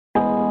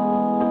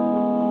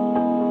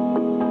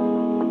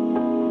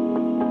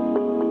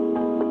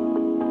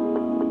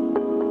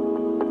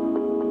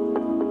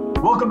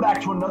Welcome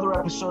back to another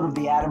episode of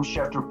the Adam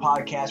Schefter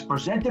podcast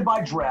presented by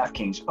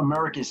DraftKings,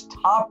 America's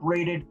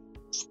top-rated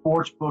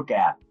sportsbook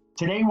app.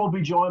 Today we'll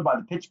be joined by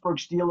the Pittsburgh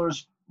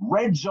Steelers'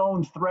 red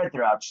zone threat,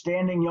 their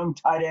outstanding young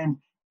tight end,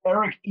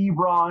 Eric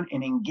Ebron,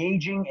 an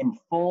engaging and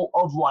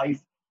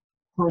full-of-life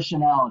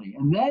personality.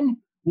 And then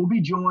we'll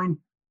be joined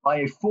by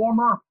a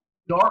former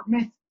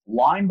Dartmouth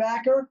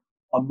linebacker,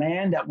 a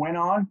man that went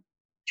on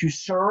to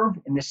serve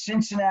in the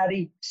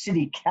Cincinnati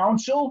City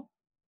Council,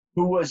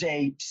 who was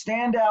a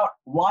standout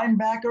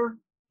linebacker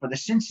for the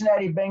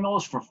Cincinnati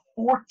Bengals for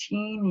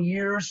 14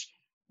 years.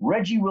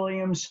 Reggie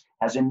Williams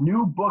has a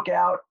new book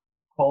out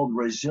called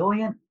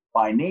Resilient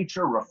by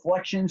Nature,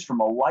 Reflections from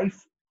a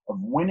Life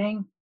of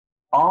Winning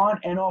on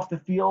and off the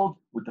field,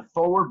 with the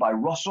foreword by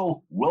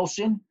Russell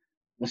Wilson,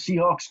 the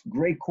Seahawks'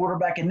 great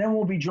quarterback. And then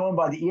we'll be joined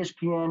by the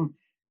ESPN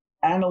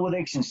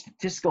analytics and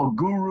statistical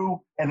guru,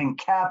 Evan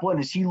Kaplan,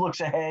 as he looks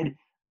ahead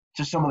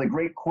to some of the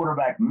great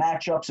quarterback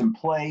matchups and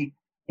play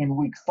in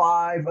week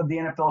 5 of the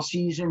NFL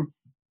season.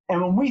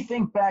 And when we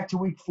think back to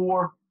week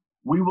 4,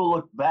 we will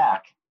look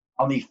back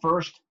on the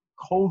first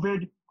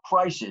COVID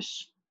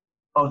crisis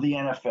of the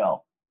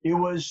NFL. It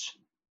was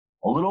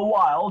a little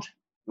wild.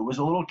 It was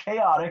a little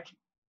chaotic.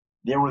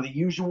 There were the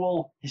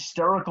usual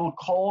hysterical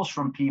calls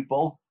from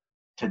people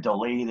to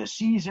delay the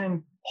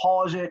season,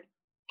 pause it,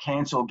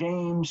 cancel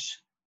games,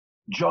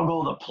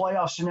 juggle the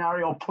playoff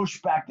scenario,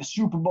 push back the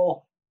Super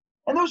Bowl.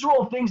 And those are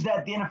all things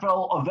that the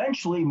NFL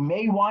eventually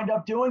may wind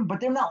up doing,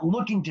 but they're not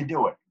looking to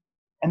do it.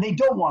 And they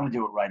don't want to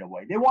do it right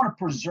away. They want to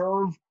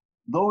preserve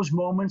those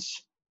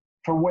moments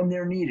for when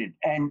they're needed.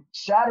 And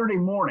Saturday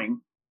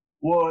morning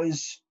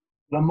was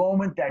the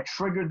moment that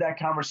triggered that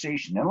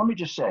conversation. And let me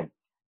just say,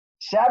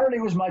 Saturday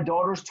was my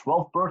daughter's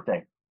 12th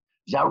birthday.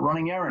 She's out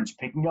running errands,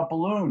 picking up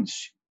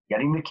balloons,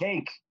 getting the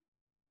cake,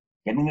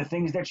 getting the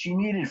things that she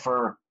needed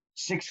for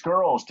 6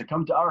 girls to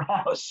come to our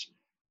house.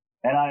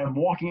 And I am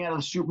walking out of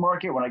the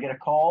supermarket when I get a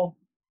call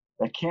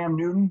that Cam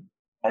Newton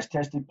has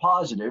tested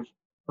positive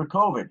for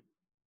COVID.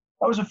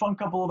 That was a fun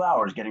couple of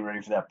hours getting ready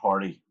for that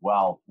party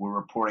while we're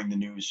reporting the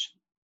news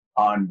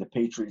on the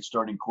Patriots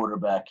starting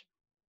quarterback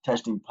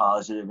testing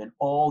positive and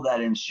all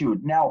that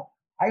ensued. Now,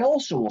 I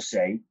also will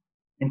say,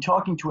 in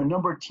talking to a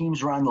number of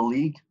teams around the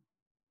league,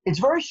 it's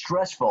very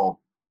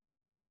stressful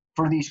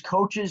for these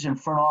coaches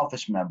and front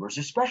office members,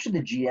 especially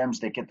the GMs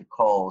that get the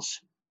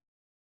calls,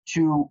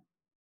 to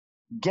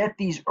get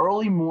these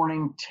early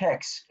morning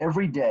texts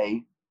every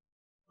day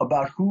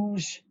about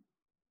who's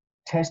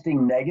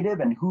testing negative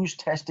and who's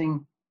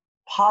testing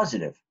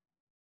positive.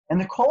 And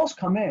the calls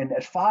come in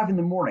at 5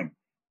 a.m.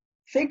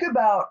 Think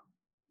about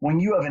when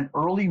you have an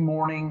early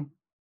morning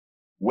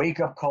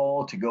wake-up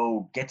call to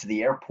go get to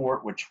the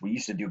airport, which we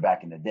used to do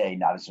back in the day,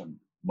 not as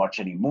much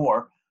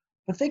anymore.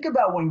 But think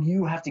about when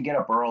you have to get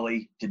up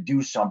early to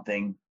do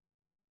something.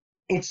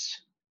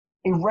 It's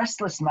a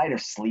restless night of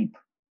sleep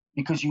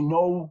because you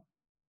know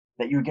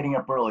that you're getting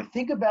up early.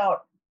 Think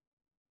about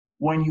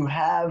when you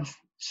have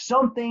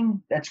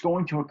something that's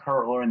going to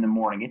occur early in the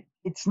morning.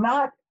 It's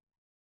not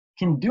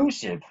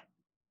conducive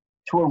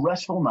to a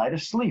restful night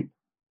of sleep.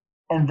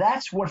 And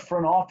that's what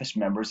front office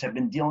members have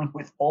been dealing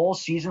with all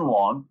season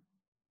long,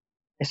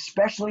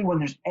 especially when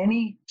there's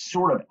any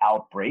sort of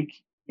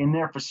outbreak in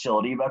their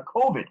facility about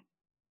COVID.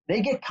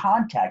 They get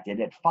contacted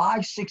at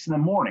 5, 6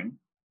 a.m.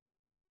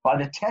 by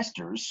the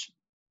testers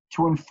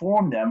to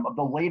inform them of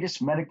the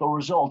latest medical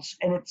results,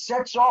 and it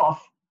sets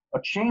off a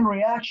chain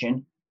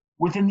reaction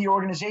within the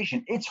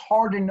organization. It's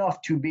hard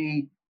enough to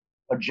be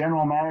a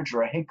general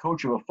manager, a head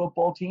coach of a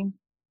football team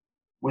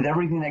with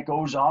everything that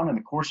goes on in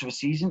the course of a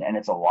season, and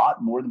it's a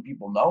lot more than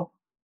people know.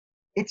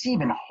 It's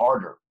even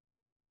harder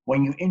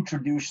when you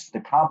introduce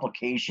the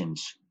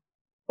complications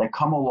that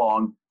come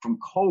along from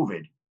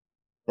COVID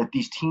that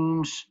these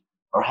teams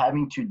are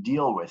having to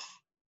deal with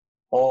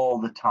all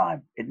the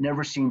time. It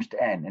never seems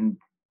to end. And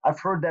I've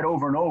heard that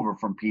over and over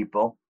from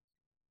people,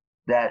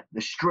 that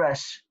the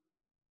stress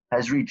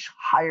has reached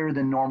higher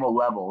than normal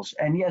levels.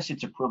 And yes,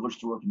 it's a privilege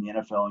to work in the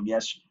NFL. And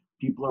yes,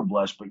 people are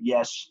blessed. But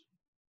yes,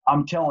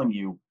 I'm telling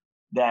you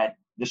that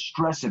the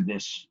stress of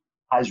this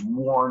has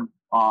worn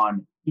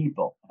on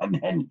people. And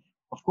then,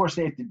 of course,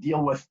 they have to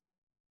deal with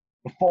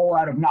the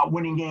fallout of not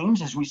winning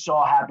games, as we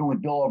saw happen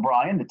with Bill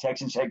O'Brien, the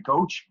Texans head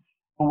coach,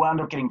 who wound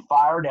up getting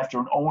fired after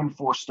an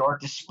 0-4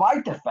 start,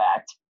 despite the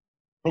fact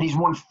that he's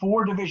won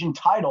 4 division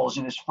titles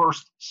in his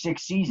first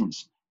 6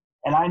 seasons.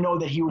 And I know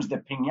that he was the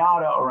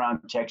piñata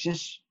around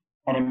Texas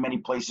and in many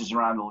places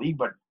around the league.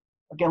 But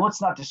again, let's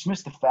not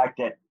dismiss the fact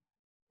that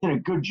he did a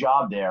good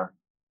job there.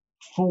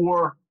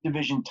 4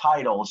 division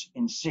titles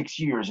in 6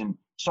 years. And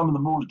some of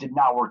the moves did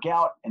not work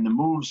out, and the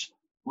moves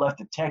left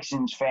the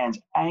Texans fans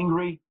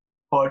angry.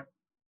 But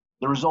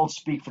the results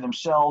speak for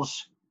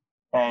themselves.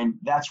 And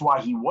that's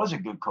why he was a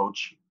good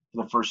coach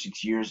for the first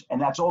 6 years. And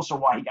that's also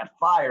why he got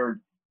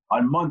fired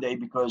on Monday,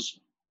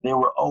 because they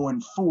were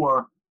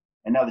 0-4,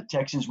 and now the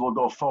Texans will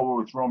go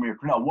forward with Romeo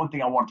Crennel. One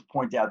thing I want to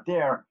point out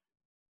there,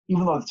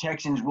 even though the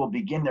Texans will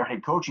begin their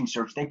head coaching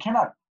search, they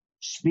cannot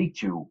speak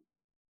to,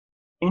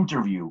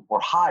 interview,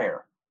 or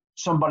hire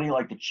somebody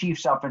like the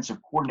Chiefs offensive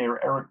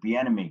coordinator, Eric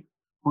Bieniemy,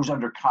 who's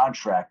under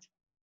contract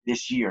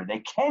this year. They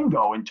can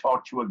go and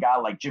talk to a guy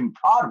like Jim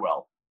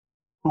Caldwell,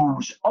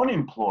 who's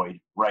unemployed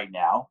right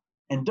now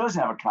and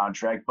doesn't have a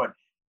contract, but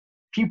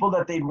people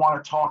that they'd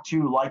want to talk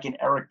to, like an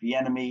Eric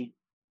Bieniemy,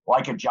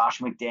 like a Josh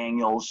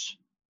McDaniels,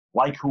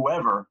 like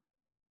whoever,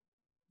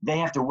 they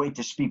have to wait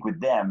to speak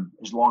with them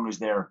as long as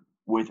they're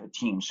with a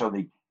team. So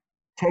the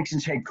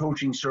Texans head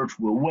coaching search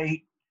will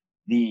wait.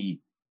 The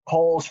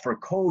calls for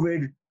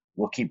COVID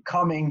will keep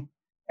coming,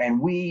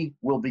 and we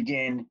will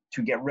begin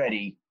to get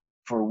ready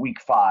for week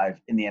 5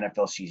 in the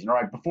NFL season. All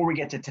right, before we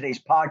get to today's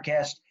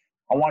podcast,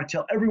 I want to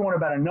tell everyone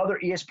about another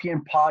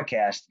ESPN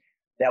podcast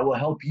that will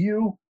help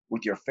you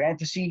with your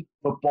fantasy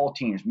football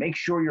teams. Make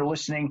sure you're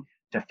listening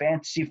to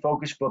Fantasy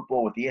Focus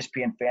Football with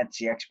ESPN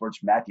fantasy experts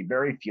Matthew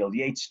Berry, Field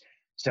Yates,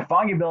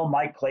 Stephon Gabel,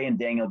 Mike Clay, and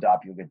Daniel Dopp.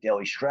 You'll get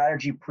daily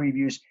strategy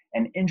previews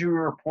and injury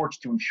reports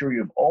to ensure you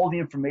have all the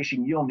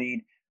information you'll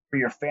need for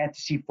your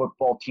fantasy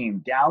football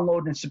team.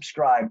 Download and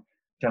subscribe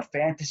to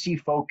Fantasy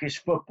Focus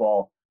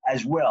Football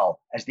as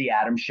well as the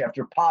Adam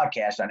Schefter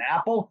podcast on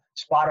Apple,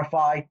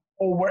 Spotify,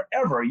 or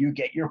wherever you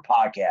get your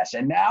podcasts.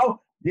 And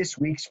now, this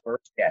week's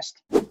first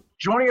guest.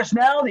 Joining us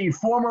now, the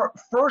former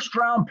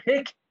first-round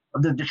pick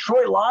of the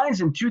Detroit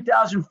Lions in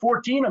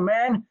 2014, a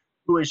man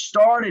who has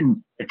starred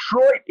in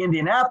Detroit,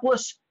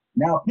 Indianapolis,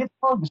 now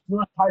Pittsburgh, the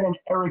Steelers tight end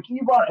Eric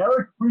Ebron.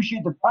 Eric,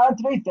 appreciate the time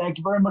today. Thank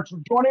you very much for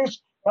joining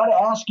us. Got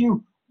to ask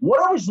you,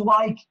 what it was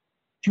like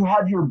to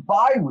have your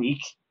bye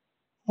week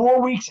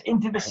 4 weeks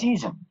into the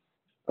season?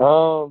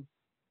 A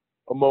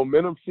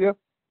momentum shift.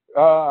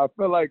 I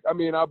feel like,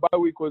 our bye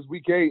week was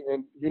week 8,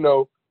 and you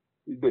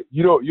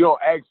don't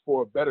ask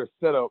for a better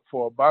setup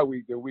for a bye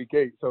week than week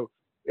 8. So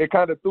it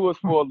kind of threw us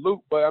for a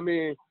loop. But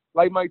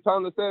like Mike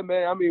Tomlin said,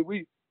 man,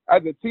 we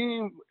as a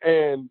team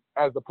and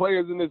as the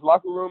players in this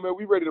locker room, man,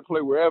 we ready to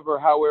play wherever,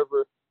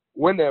 however,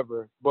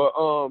 whenever. But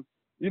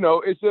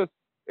it's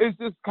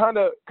just kind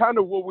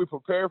of what we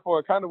prepare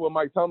for, kind of what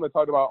Mike Tomlin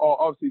talked about all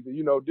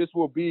offseason. This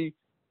will be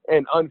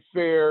an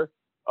unfair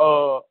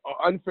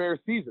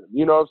season.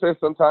 You know what I'm saying?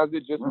 Sometimes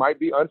it just might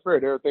be unfair.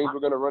 There are things we're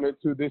going to run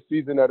into this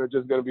season that are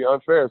just going to be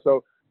unfair.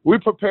 So we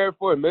prepared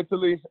for it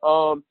mentally,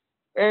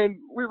 and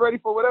we're ready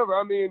for whatever.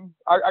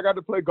 I got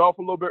to play golf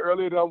a little bit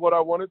earlier than what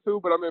I wanted to,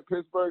 but I'm in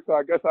Pittsburgh, so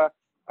I guess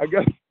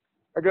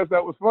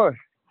that was fun.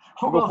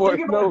 Well,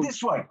 think about it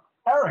this way,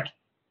 Eric.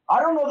 I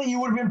don't know that you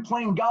would have been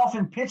playing golf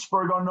in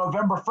Pittsburgh on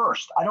November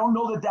 1st. I don't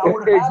know that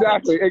would have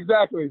happened.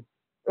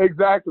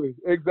 Exactly.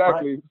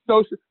 Right.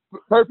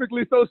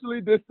 Perfectly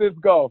socially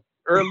distanced golf.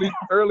 Early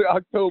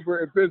October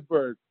in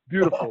Pittsburgh.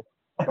 Beautiful.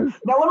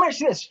 Now let me ask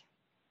you this.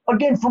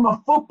 Again, from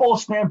a football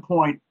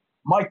standpoint,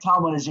 Mike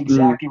Tomlin is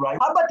exactly right.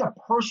 How about the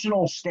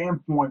personal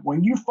standpoint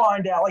when you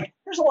find out,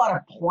 there's a lot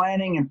of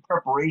planning and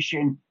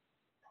preparation,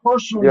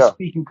 personally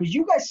speaking, because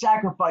you guys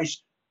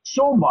sacrifice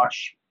so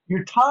much.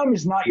 Your time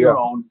is not your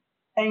own,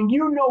 and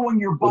when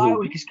your bye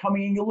week is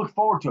coming in, you look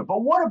forward to it.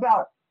 But what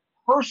about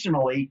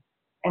personally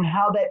and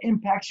how that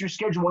impacts your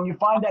schedule when you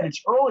find that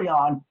it's early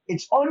on,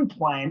 it's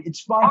unplanned, it's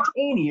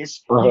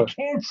spontaneous, you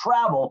can't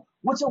travel?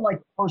 What's it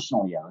like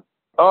personally, Eric?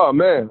 Oh,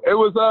 man. It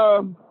was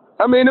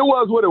it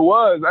was what it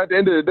was. At the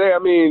end of the day,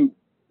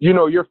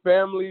 your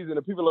families and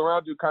the people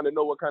around you kind of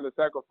know what kind of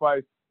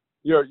sacrifice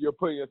you're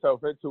putting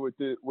yourself into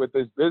with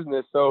this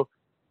business. So,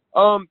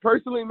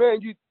 personally, man,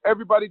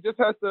 everybody just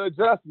has to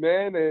adjust,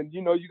 man. And,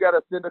 you got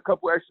to send a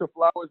couple extra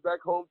flowers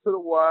back home to the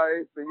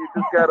wife. And you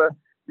just got to,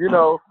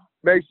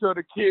 make sure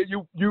the kid,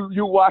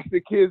 you watch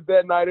the kids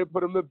that night and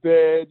put them to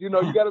bed. You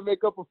got to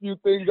make up a few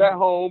things at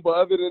home. But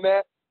other than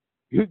that,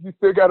 you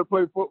still got to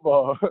play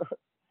football.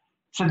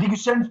 So did you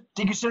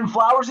send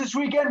flowers this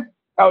weekend?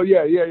 Oh,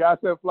 yeah. I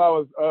sent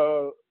flowers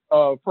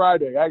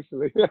Friday,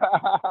 actually.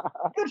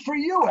 Good for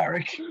you,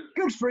 Eric.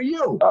 Good for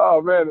you.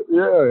 Oh, man.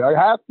 Yeah, I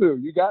have to.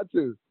 You got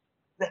to.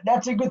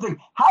 That's a good thing.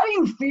 How do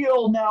you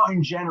feel now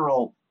in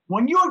general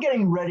when you were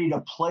getting ready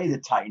to play the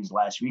Titans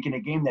last week in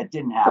a game that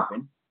didn't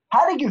happen?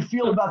 How did you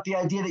feel about the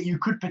idea that you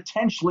could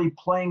potentially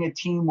playing a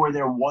team where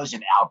there was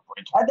an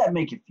outbreak? How'd that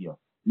make you feel?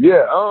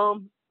 Yeah.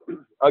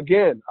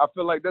 Again, I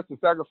feel like that's a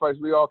sacrifice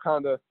we all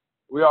kind of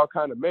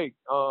make.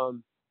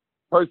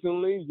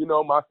 Personally,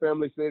 my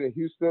family stayed in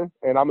Houston,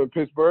 and I'm in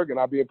Pittsburgh, and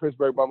I'll be in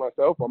Pittsburgh by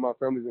myself, while my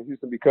family's in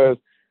Houston, because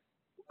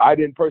I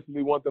didn't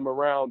personally want them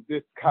around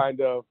this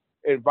kind of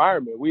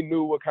environment. We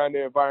knew what kind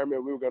of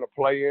environment we were going to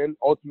play in.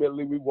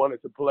 Ultimately, we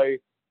wanted to play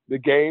the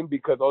game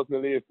because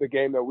ultimately it's the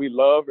game that we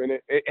love, and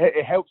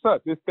it helps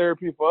us. It's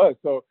therapy for us.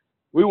 So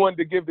we wanted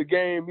to give the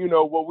game,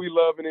 what we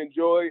love and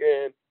enjoy,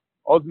 and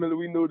ultimately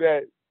we knew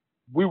that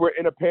we were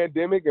in a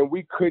pandemic and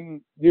we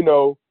couldn't,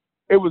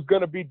 it was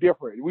going to be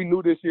different. We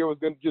knew this year was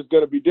just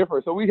going to be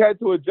different. So we had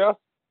to adjust.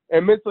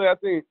 And mentally, I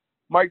think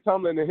Mike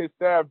Tomlin and his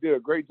staff did a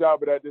great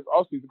job of that this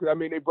offseason because,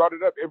 they brought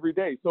it up every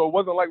day. So it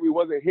wasn't like we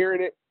wasn't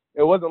hearing it.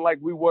 It wasn't like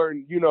we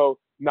weren't,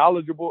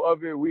 knowledgeable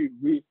of it. We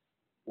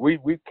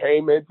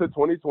came into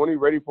 2020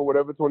 ready for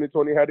whatever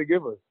 2020 had to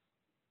give us.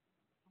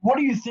 What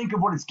do you think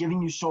of what it's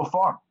giving you so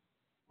far?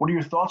 What are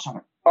your thoughts on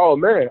it? Oh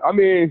man, I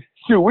mean,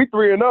 shoot, we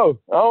 3-0.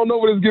 I don't know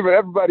what it's giving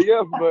everybody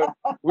else,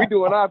 but we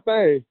doing our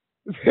thing.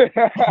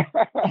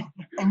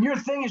 And your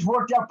thing has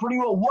worked out pretty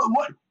well.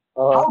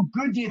 uh, How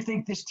good do you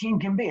think this team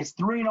can be? It's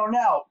 3-0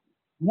 now.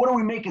 What do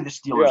we make of the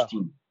Steelers yeah,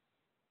 team?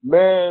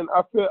 man,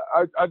 I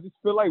just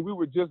feel like we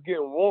were just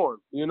getting warm,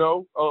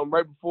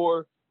 right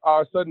before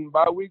our sudden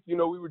bye week, we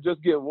were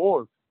just getting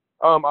warm.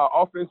 Our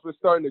offense was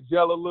starting to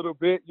gel a little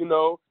bit,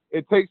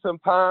 It takes some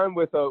time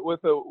with a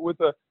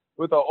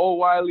old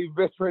wily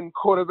veteran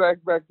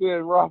quarterback back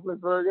there,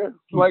 Roethlisberger,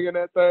 slinging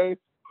that thing.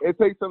 It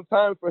takes some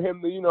time for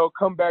him to,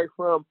 come back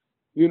from,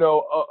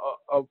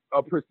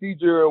 a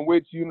procedure in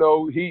which,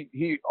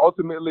 he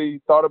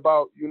ultimately thought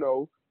about,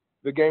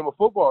 the game of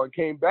football and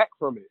came back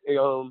from it.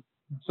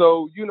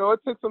 So, it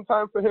took some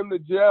time for him to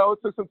gel. It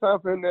took some time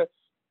for him to,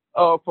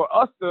 for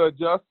us to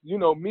adjust,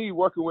 me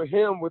working with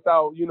him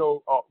without,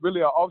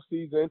 really an off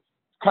season,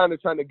 kind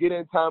of trying to get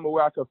in time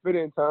where I could fit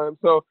in time.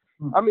 So,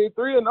 I mean,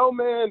 3-0,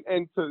 man,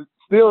 and to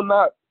still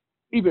not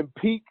even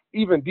peak,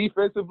 even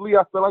defensively,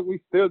 I feel like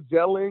we still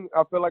gelling.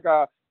 I feel like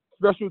our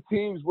special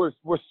teams were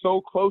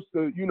so close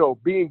to,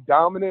 being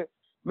dominant.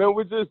 Man,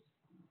 we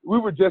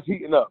were just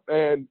heating up,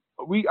 and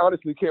we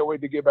honestly can't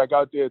wait to get back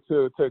out there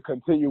to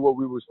continue what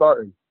we were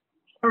starting.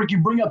 Eric, you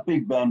bring up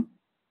Big Ben,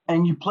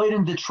 and you played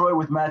in Detroit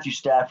with Matthew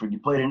Stafford. You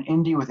played in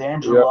Indy with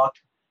Andrew Luck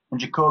and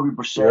Jacoby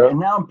Brissett, and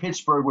now in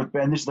Pittsburgh with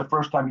Ben. This is the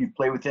first time you've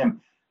played with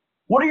him.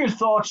 What are your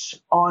thoughts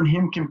on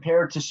him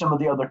compared to some of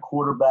the other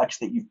quarterbacks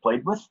that you've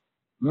played with?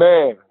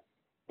 Man,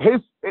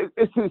 it's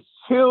his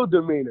chill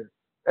demeanor.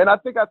 And I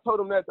think I told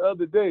him that the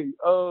other day.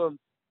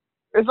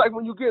 It's like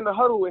when you get in the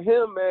huddle with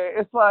him, man,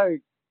 it's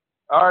like,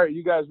 all right,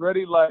 you guys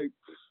ready? Like,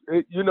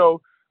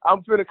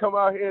 I'm finna come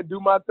out here and do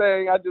my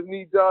thing. I just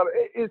need y'all.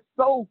 It's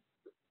so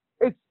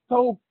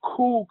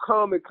cool,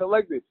 calm, and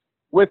collected.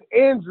 With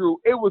Andrew,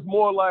 it was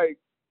more like,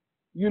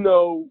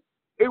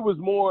 it was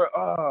more,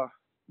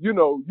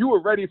 you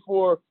were ready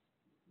for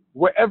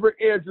whatever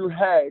Andrew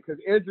had, because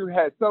Andrew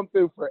had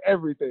something for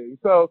everything.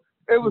 So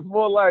it was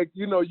more like,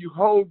 you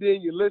honed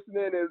in, you're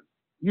listening, and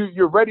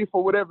you're ready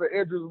for whatever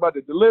Andrew's about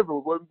to deliver.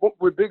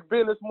 With Big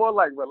Ben, it's more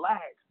like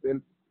relaxed.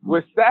 And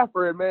with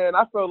Stafford, man,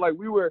 I felt like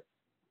we were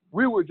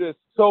just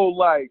so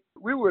like,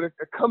 we were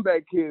the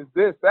comeback kids.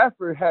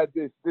 Stafford had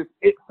this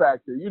it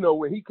factor.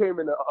 When he came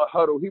in a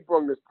huddle, he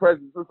brought this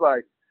presence. It's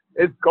like,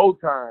 it's go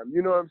time.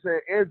 You know what I'm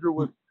saying? Andrew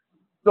was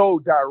so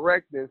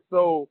direct and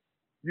so,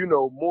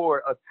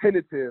 more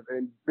attentive,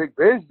 and Big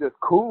Ben's just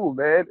cool,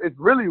 man. It's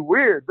really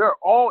weird. They're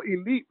all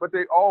elite, but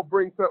they all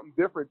bring something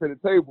different to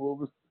the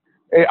table.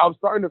 And I'm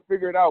starting to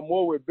figure it out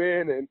more with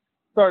Ben, and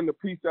starting to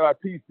piece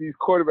these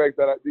quarterbacks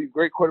these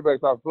great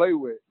quarterbacks I've played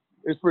with.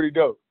 It's pretty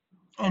dope.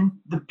 And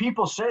the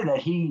people say that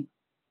he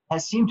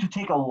has seemed to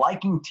take a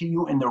liking to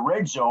you in the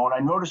red zone. I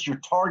noticed your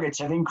targets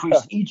have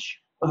increased each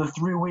of the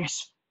 3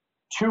 weeks.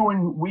 2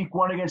 in week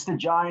 1 against the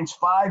Giants,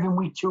 5 in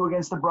week 2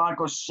 against the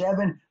Broncos,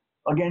 7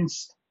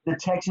 against the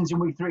Texans in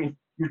week 3. If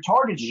your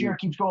target share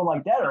keeps going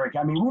like that, Eric,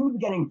 I mean, we've been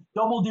getting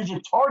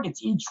double-digit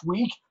targets each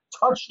week,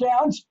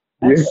 touchdowns.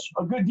 That's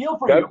a good deal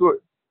for you.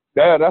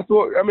 That's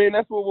what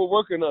we're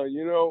working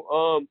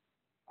on.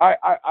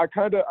 I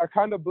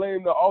kind of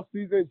blame the off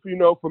season,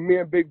 for me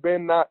and Big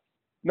Ben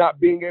not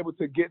being able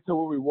to get to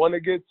where we want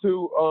to get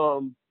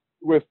to,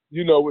 with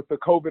the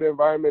COVID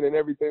environment and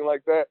everything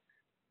like that.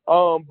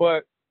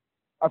 But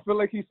I feel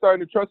like he's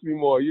starting to trust me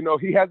more.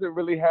 He hasn't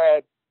really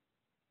had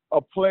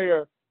a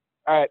player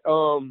at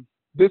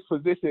this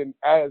position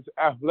as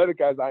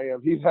athletic as I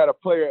am. He's had a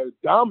player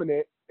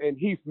dominant, and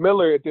Heath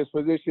Miller at this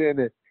position,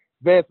 and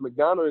Vance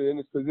McDonald in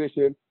this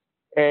position,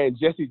 and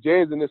Jesse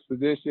James in this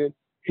position.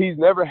 He's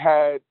never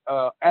had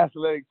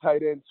athletic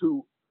tight end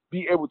to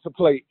be able to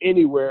play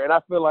anywhere. And I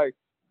feel like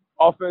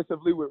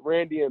offensively with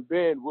Randy and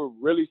Ben, we're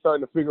really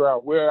starting to figure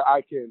out where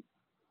I can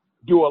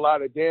do a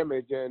lot of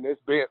damage. And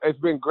it's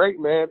been great,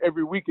 man.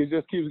 Every week it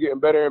just keeps getting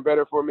better and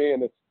better for me.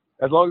 And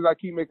as long as I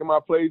keep making my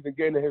plays and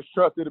getting his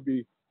trust, it'll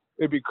be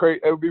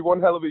great. It'll be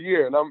one hell of a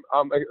year, and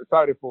I'm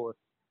excited for it.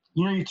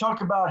 You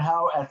talk about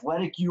how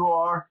athletic you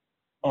are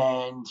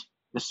and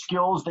the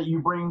skills that you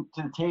bring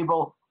to the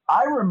table.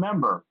 I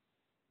remember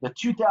the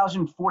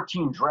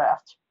 2014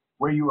 draft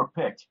where you were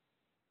picked.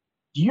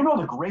 Do you know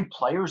the great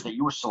players that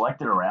you were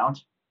selected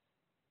around?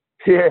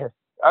 Yeah,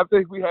 I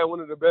think we had one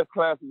of the best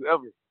classes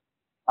ever.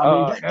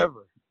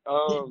 Ever.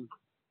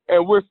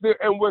 And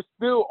we're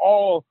still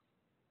all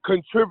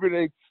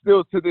contributing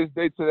still to this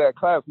day to that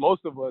class,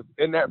 most of us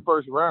in that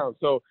first round.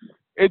 So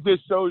it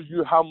just shows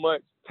you how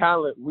much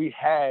talent we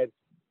had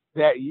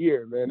that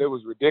year, man. It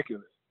was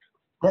ridiculous.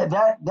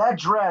 That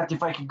draft,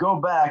 if I could go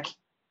back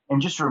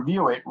and just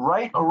review it,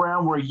 right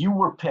around where you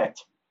were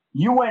picked,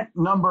 you went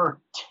number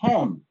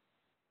 10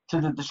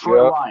 to the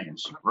Detroit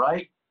Lions,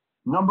 right?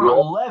 Number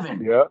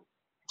 11,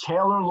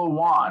 Taylor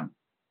Lewan.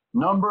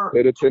 Number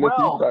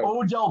 12,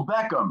 Odell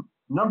Beckham.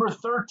 Number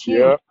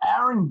 13,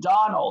 Aaron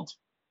Donald.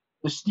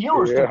 The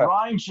Steelers, to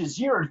Brian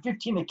Shazier. At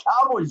 15, the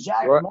Cowboys,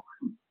 Zach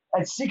Martin.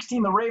 At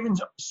 16, the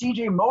Ravens,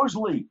 C.J.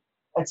 Mosley.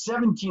 At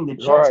 17, the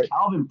Jets,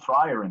 Calvin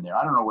Pryor in there.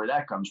 I don't know where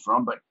that comes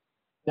from, but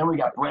Then we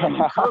got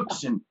Brandon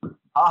Cooks and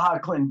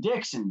Clinton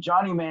Dixon,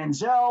 Johnny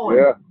Manziel,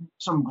 and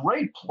some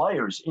great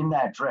players in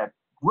that draft.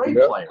 Great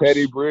players.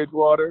 Teddy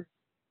Bridgewater.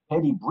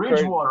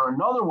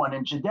 Another one.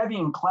 And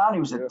Jadeveon Clowney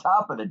was at the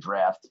top of the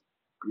draft,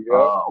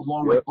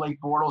 along with Blake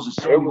Bortles and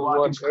Sammy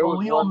Watkins,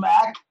 Khalil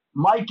Mack,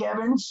 Mike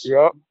Evans.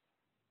 Yep.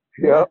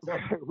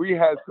 We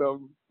had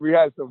some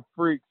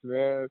freaks,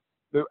 man.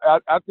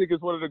 I think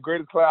it's one of the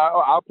greatest class.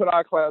 I'll put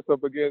our class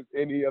up against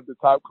any of the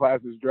top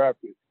classes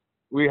drafted.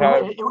 We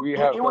have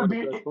some of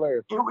the best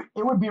players.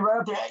 It would be right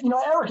up there. You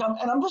know, Eric,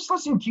 I'm just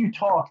listening to you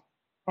talk,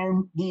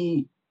 and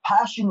the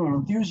passion and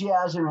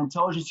enthusiasm and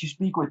intelligence you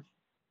speak with.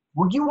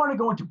 Would you want to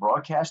go into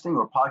broadcasting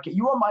or podcast?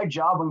 You want my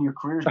job when your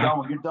career's done,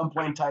 when you're done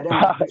playing tight end?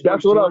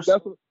 That's what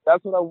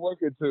I'm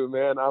working to,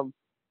 man.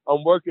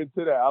 I'm working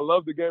to that. I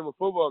love the game of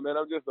football, man.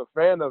 I'm just a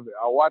fan of it.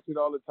 I watch it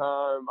all the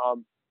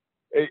time.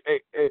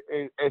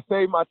 It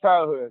saved my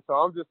childhood, so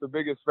I'm just the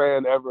biggest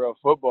fan ever of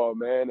football,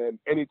 man. And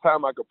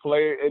anytime I could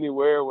play it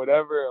anywhere,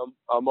 whatever,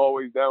 I'm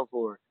always down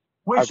for it.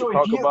 I can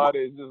talk about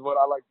it. It's just what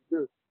I like to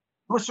do.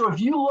 So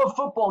if you love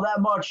football that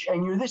much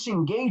and you're this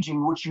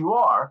engaging, which you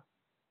are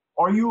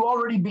you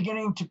already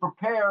beginning to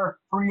prepare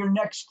for your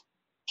next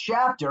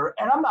chapter?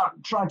 And I'm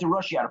not trying to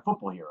rush you out of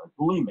football here,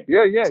 believe me.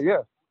 Yeah.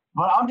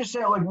 But I'm just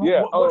saying, like,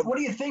 what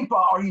do you think,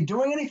 Bob? Are you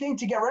doing anything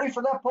to get ready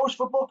for that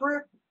post-football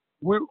career?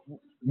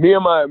 Me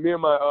and my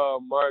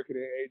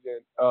marketing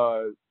agent,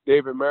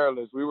 David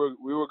Marilis, we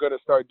were going to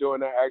start doing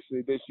that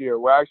actually this year.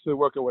 We're actually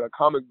working with a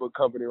comic book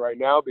company right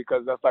now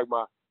because that's like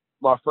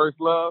my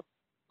first love.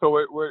 So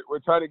we're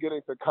trying to get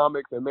into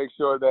comics and make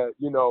sure that,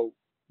 you know,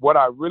 what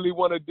I really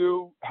want to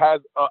do has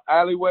an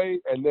alleyway.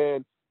 And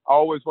then I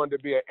always wanted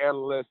to be an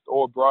analyst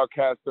or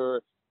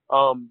broadcaster.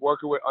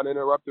 Working with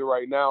Uninterrupted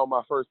right now,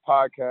 my first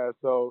podcast.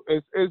 So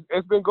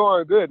it's been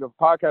going good. The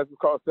podcast is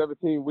called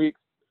 17 Weeks.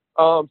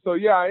 So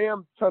yeah, I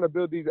am trying to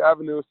build these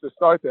avenues to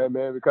start that,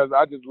 man, because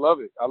I just love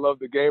it. I love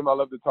the game. I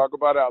love to talk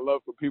about it. I love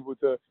for people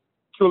to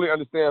truly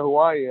understand who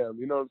I am.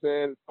 You know what I'm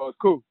saying? So it's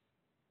cool.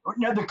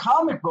 Now the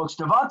comic books,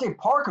 Devontae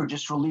Parker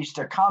just released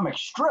a comic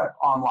strip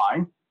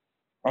online,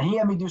 and he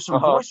had me do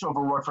some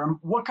voiceover work for him.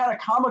 What kind of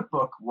comic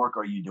book work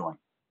are you doing?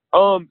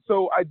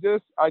 So I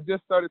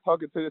just started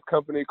talking to this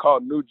company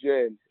called New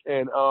Gen,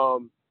 and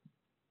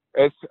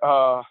it's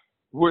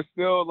we're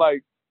still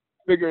like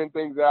figuring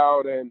things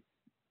out and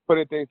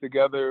putting things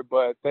together,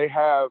 but they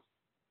have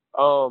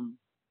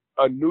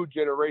a new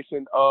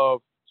generation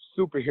of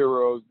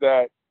superheroes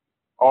that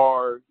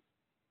are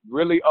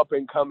really up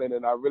and coming,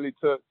 and I really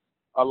took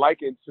a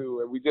liking to,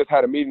 and we just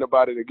had a meeting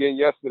about it again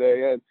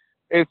yesterday, and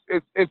it's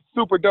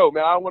super dope,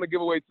 man. I don't want to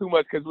give away too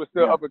much because we're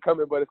still up and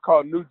coming, but it's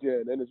called New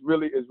Gen, and it's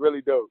really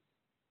dope.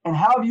 And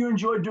how have you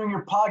enjoyed doing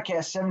your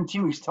podcast,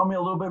 17 Weeks? Tell me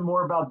a little bit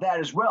more about that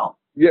as well.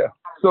 Yeah.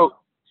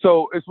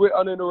 So it's with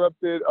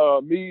Uninterrupted,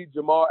 me,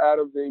 Jamal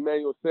Adams, and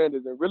Emmanuel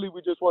Sanders. And really,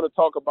 we just want to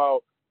talk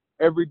about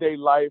everyday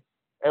life.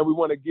 And we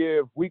want to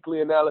give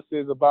weekly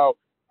analysis about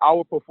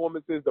our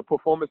performances, the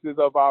performances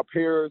of our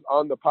peers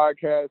on the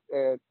podcast,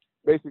 and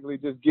basically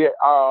just get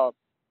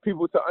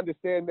people to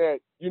understand that,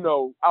 you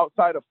know,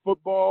 outside of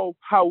football,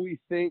 how we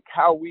think,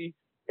 how we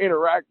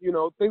interact, you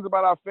know, things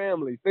about our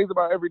families, things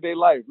about everyday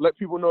life. Let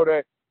people know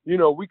that, you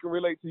know, we can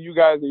relate to you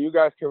guys and you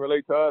guys can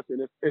relate to us.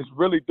 And it's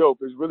really dope.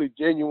 It's really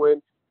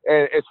genuine.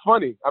 And it's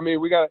funny. I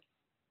mean, we got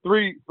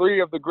three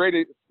of the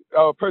greatest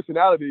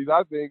personalities,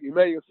 I think.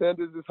 Emmanuel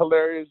Sanders is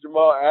hilarious.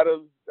 Jamal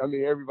Adams. I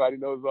mean, everybody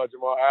knows about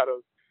Jamal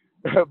Adams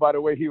by the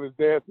way he was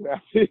dancing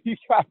after he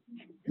got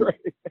great.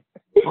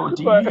 Well,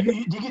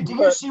 did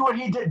you see what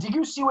he did? Did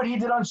you see what he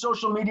did on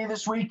social media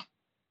this week?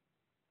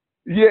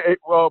 Yeah,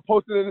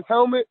 posted in his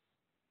helmet.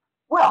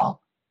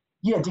 Well,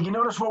 yeah. Did you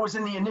notice what was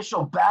in the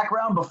initial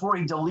background before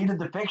he deleted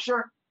the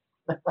picture?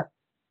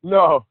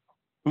 No.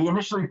 He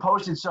initially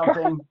posted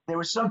something. There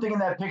was something in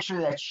that picture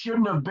that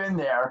shouldn't have been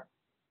there.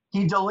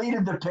 He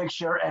deleted the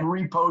picture and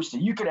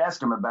reposted. You could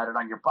ask him about it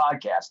on your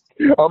podcast.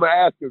 I'm going to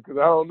ask him because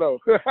I don't know.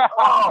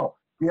 Oh,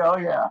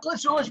 yeah.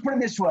 So let's put it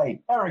this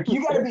way. Eric,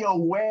 you got to be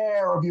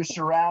aware of your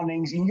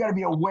surroundings, and you got to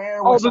be aware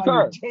of what's on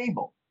your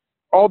table.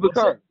 All the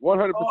time,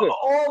 100%.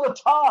 All the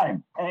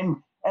time.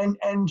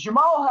 And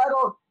Jamal had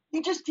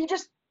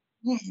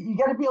you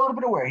got to be a little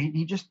bit aware.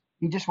 He just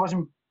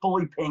wasn't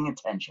fully paying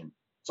attention.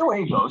 So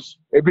away it goes.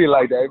 It'd be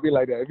like that.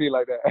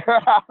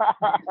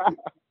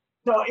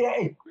 So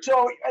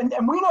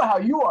and we know how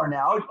you are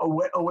now,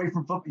 away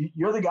from football.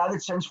 You're the guy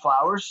that sends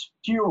flowers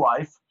to your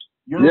wife.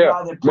 You're the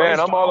guy that plays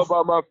I'm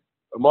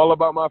all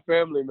about my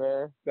family,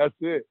 man. That's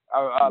it.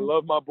 I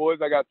love my boys.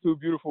 I got two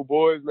beautiful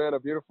boys, man, a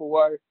beautiful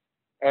wife.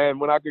 And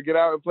when I could get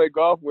out and play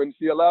golf when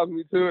she allows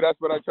me to, that's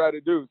what I try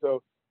to do.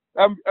 So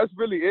that's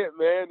really it,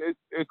 man.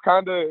 It's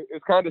kind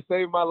of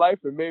saved my life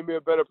and made me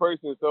a better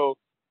person. So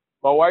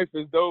my wife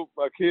is dope.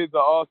 My kids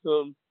are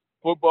awesome.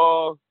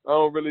 Football, I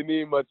don't really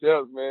need much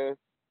else, man.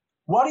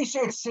 Why do you say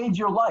it saved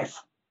your life?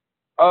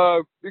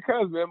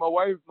 Because, man, my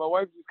wife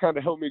just kind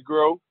of helped me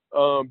grow,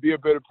 be a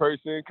better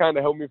person, kind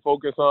of helped me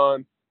focus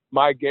on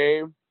my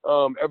game.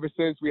 Ever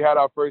since we had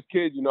our first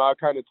kid, you know, I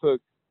kind of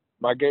took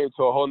my game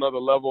to a whole nother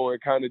level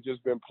and kind of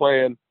just been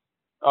playing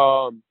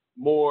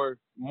with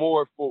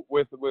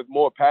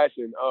more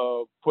passion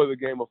for the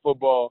game of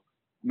football,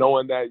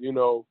 knowing that,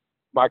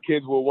 my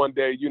kids will one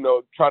day,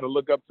 try to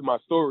look up to my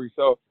story.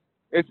 So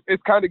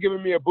it's kind of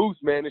giving me a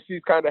boost, man. And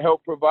she's kind of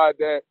helped provide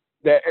that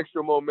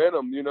extra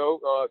momentum,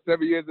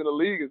 7 years in the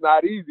league is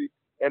not easy.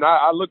 And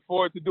I look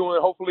forward to doing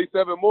hopefully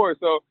 7 more.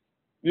 So,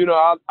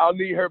 I'll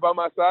need her by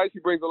my side. She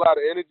brings a lot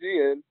of energy,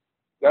 and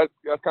that's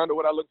kind of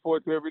what I look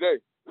forward to every day.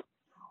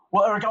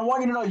 Well, Eric, I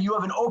want you to know you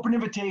have an open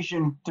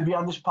invitation to be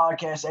on this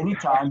podcast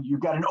anytime. You've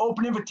got an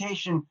open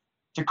invitation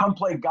to come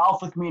play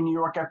golf with me in New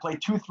York. I play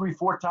 2, 3,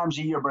 4 times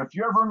a year. But if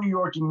you're ever in New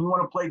York and you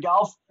want to play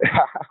golf,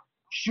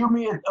 shoot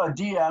me a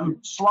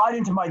DM, slide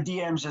into my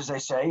DMs, as they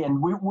say,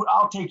 and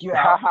I'll take you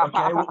out.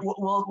 Okay,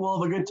 we'll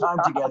have a good time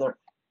together.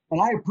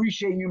 And I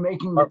appreciate you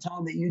making the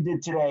time that you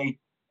did today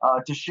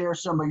to share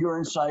some of your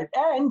insight.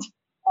 And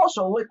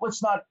also,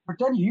 let's not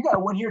pretend you got to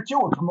win here too.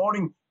 We're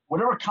promoting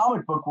whatever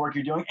comic book work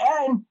you're doing,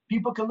 and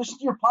people can listen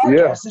to your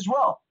podcast as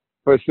well.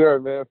 For sure,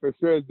 man. For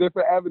sure. It's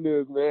different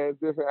avenues, man.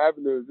 Different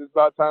avenues. It's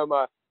about time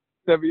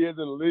 7 years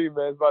in the league,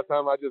 man. It's about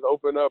time I just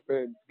open up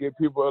and get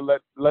people,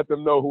 let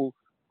them know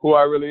who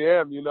I really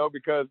am,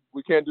 because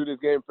we can't do this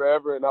game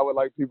forever. And I would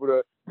like people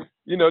to,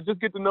 just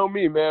get to know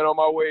me, man, on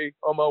my way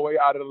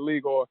out of the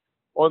league or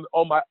on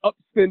my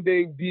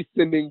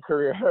descending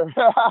career.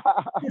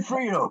 Good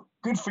for you.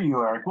 Good for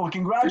you, Eric. Well,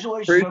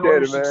 congratulations on all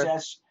your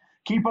success.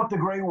 Keep up the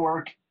great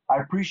work. I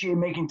appreciate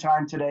making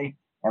time today,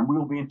 and we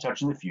will be in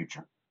touch in the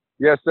future.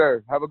 Yes,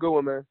 sir. Have a good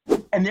one, man.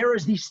 And there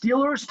is the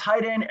Steelers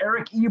tight end,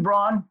 Eric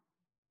Ebron,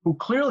 who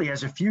clearly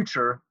has a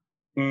future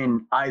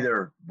in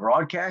either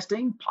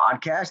broadcasting,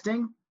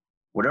 podcasting,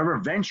 whatever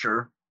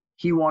venture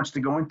he wants to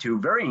go into.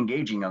 Very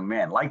engaging young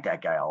man. Like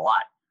that guy a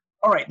lot.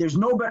 All right,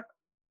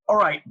 All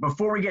right,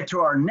 before we get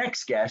to our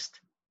next guest,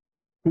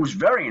 who's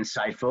very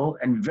insightful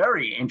and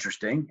very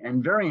interesting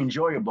and very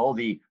enjoyable,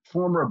 the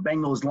former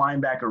Bengals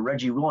linebacker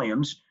Reggie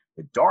Williams,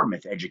 the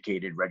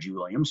Dartmouth-educated Reggie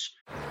Williams.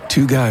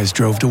 2 guys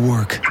drove to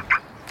work.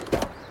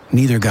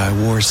 Neither guy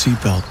wore a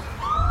seatbelt.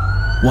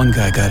 One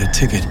guy got a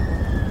ticket.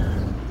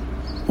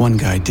 One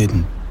guy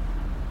didn't.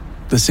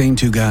 The same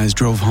 2 guys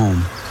drove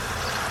home.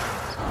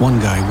 One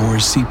guy wore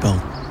his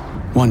seatbelt.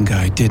 One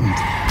guy didn't.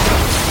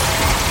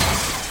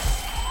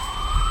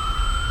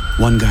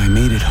 One guy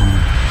made it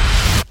home.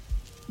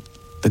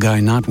 The guy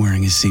not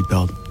wearing his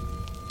seatbelt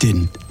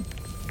didn't.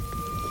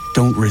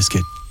 Don't risk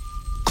it.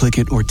 Click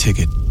it or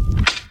ticket.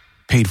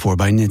 Paid for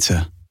by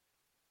NHTSA.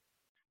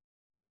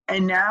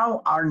 And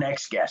now our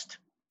next guest.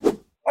 All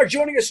right,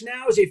 joining us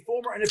now is a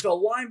former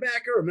NFL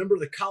linebacker, a member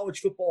of the College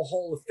Football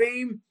Hall of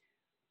Fame,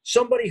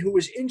 somebody who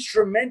was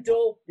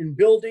instrumental in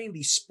building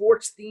the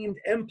sports-themed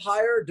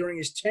empire during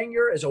his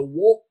tenure as a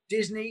Walt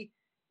Disney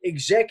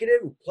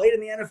executive who played in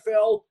the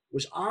NFL,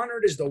 was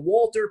honored as the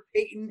Walter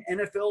Payton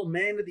NFL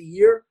Man of the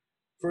Year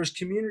for his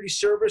community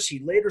service. He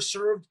later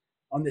served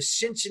on the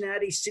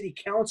Cincinnati City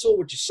Council,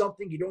 which is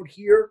something you don't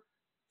hear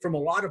from a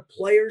lot of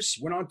players.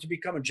 Went on to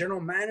become a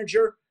general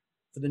manager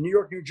for the New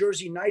York, New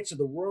Jersey Knights of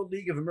the World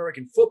League of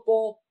American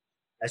Football.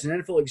 As an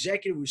NFL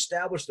executive who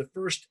established the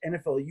first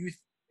NFL youth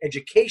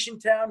education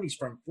town. He's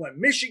from Flint,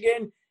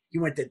 Michigan. He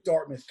went to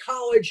Dartmouth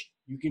College.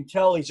 You can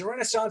tell he's a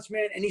Renaissance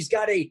man, and he's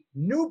got a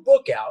new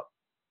book out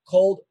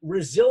called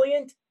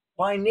Resilient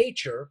by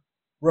Nature,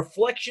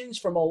 Reflections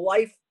from a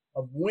Life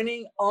of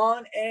Winning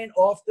on and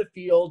Off the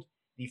Field,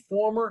 the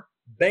former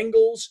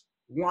Bengals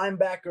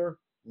linebacker,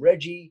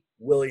 Reggie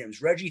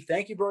Williams. Reggie,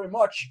 thank you very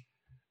much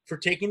for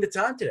taking the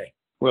time today.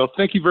 Well,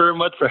 thank you very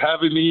much for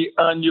having me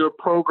on your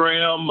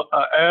program,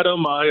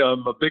 Adam. I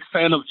am a big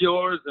fan of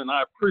yours, and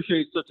I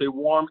appreciate such a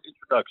warm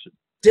introduction.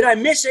 Did I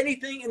miss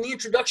anything in the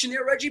introduction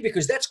there, Reggie?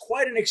 Because that's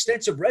quite an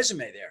extensive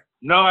resume there.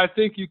 No, I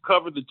think you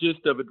covered the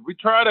gist of it. We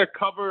try to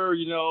cover,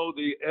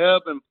 the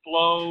ebb and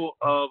flow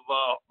of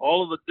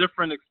all of the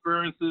different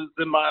experiences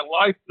in my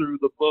life through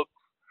the book,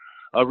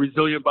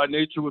 Resilient by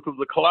Nature, which was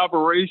a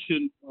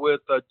collaboration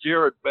with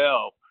Jared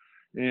Bell.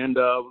 And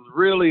it was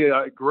really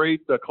a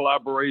great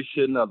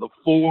collaboration. The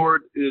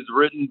foreword is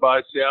written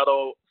by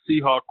Seattle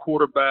Seahawks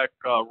quarterback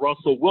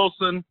Russell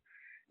Wilson.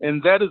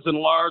 And that is in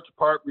large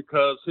part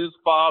because his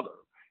father,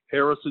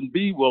 Harrison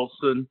B.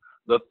 Wilson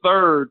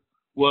III,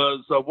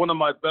 was one of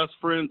my best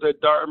friends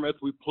at Dartmouth.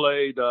 We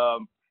played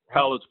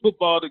college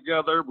football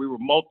together. We were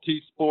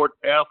multi-sport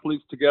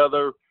athletes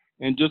together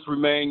and just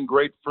remained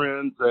great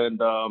friends.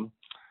 And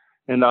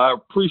I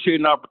appreciate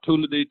an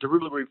opportunity to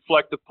really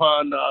reflect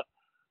upon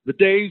the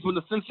days when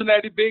the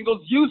Cincinnati Bengals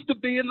used to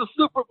be in the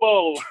Super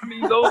Bowl. I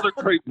mean, those are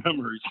great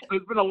memories.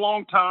 It's been a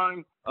long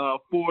time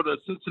for the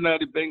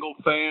Cincinnati Bengal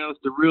fans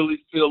to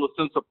really feel a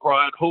sense of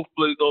pride.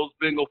 Hopefully those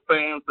Bengal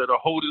fans that are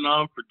holding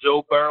on for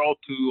Joe Burrow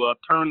to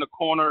turn the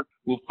corner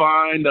will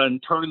find, and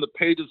turning the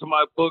pages of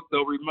my book,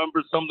 they'll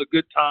remember some of the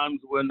good times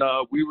when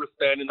we were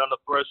standing on the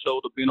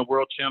threshold of being a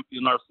world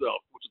champion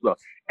ourselves, which is an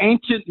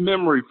ancient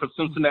memory for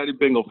Cincinnati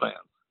Bengal fans.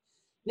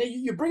 Now,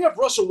 you bring up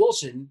Russell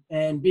Wilson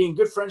and being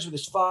good friends with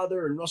his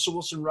father, and Russell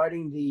Wilson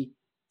writing the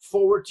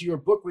foreword to your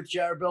book with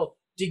Jared Bell.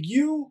 Did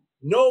you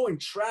know and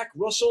track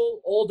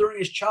Russell all during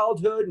his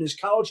childhood and his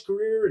college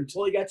career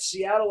until he got to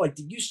Seattle? Like,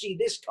 did you see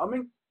this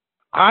coming?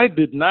 I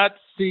did not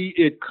see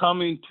it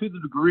coming to the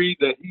degree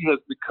that he has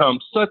become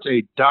such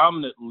a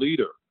dominant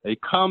leader, a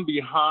come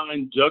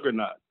behind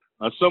juggernaut,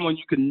 someone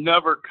you can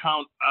never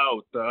count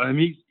out. And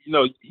he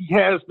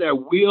has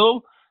that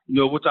will,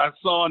 which I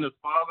saw in his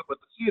father, but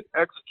to see it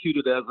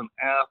executed as an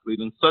athlete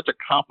in such a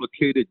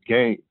complicated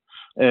game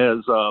as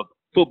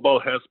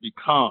football has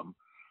become,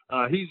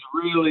 he's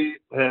really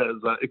has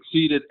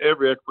exceeded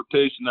every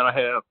expectation that I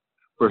have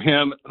for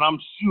him. And I'm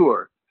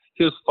sure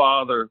his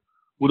father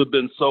would have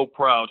been so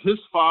proud. His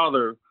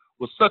father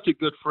was such a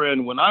good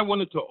friend. When I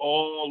went into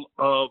all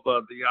of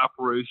the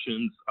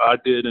operations I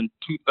did in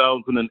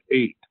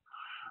 2008,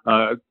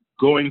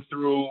 going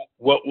through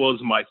what was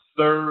my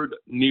third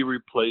knee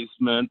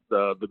replacement,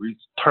 the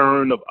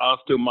return of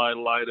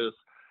osteomyelitis,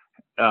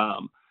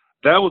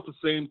 that was the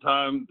same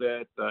time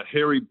that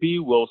Harry B.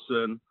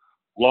 Wilson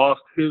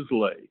lost his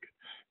leg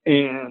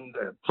and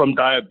from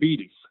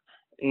diabetes.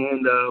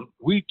 And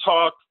we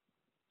talked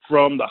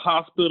from the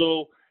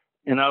hospital,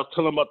 and I was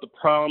telling him about the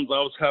problems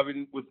I was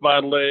having with my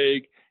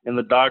leg, and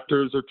the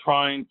doctors are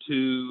trying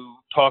to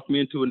talk me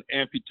into an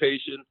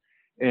amputation.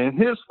 And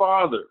his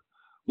father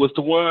was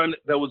the one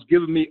that was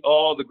giving me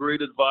all the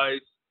great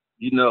advice,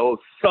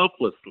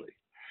 selflessly,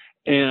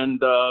 and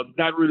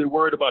not really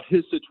worried about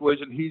his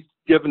situation. He's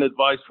given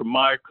advice for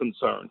my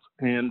concerns.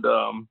 And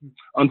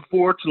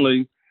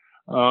unfortunately,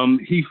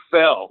 he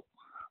fell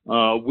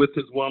with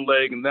his one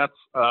leg, and that's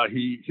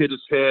he hit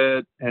his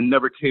head and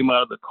never came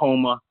out of the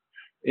coma.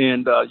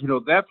 And,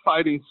 that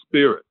fighting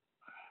spirit,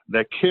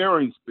 that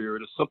caring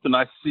spirit is something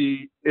I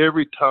see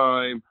every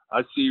time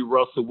I see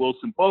Russell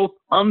Wilson, both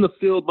on the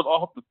field but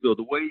off the field,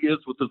 the way he is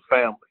with his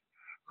family.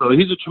 So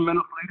he's a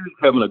tremendous leader.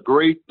 He's having a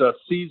great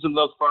season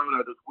thus far, and I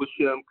just wish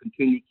him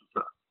continued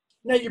success.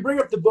 Now, you bring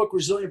up the book,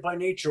 Resilient by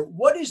Nature.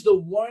 What is the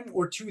one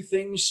or two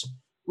things,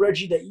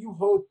 Reggie, that you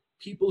hope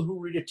people who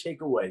read it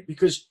take away?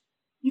 Because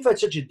you've had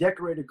such a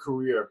decorated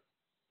career,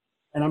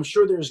 and I'm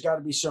sure there's got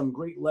to be some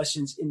great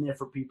lessons in there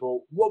for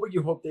people. What would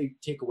you hope they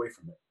take away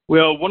from it?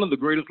 Well, one of the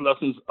greatest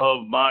lessons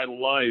of my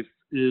life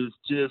is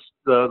just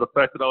the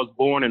fact that I was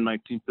born in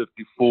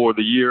 1954,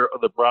 the year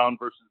of the Brown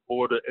versus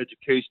Board of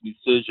Education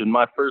decision.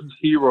 My first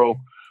hero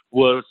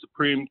was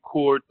Supreme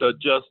Court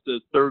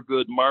Justice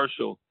Thurgood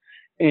Marshall.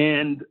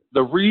 And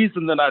the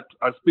reason that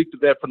I speak to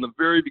that from the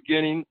very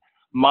beginning,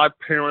 my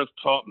parents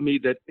taught me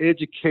that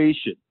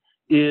education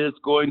is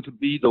going to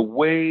be the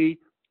way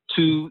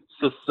to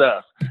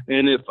success.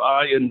 And if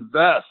I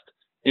invest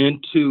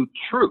into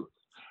truth,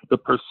 the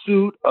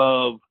pursuit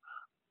of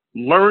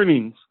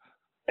learnings,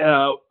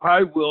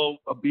 I will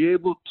be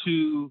able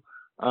to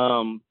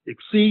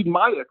exceed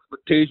my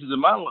expectations in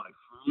my life.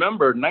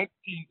 Remember,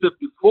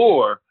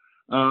 1954,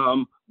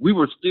 we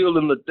were still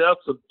in the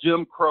depths of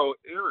Jim Crow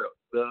era.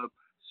 The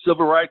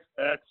Civil Rights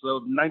Acts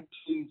of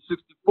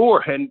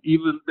 1964 hadn't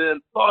even been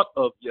thought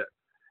of yet.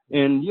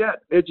 And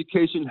yet,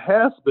 education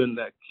has been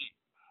that key.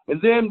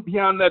 And then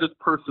beyond that is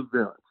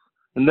perseverance.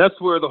 And that's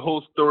where the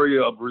whole story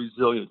of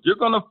resilience. You're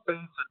going to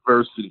face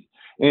adversity.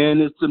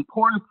 And it's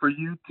important for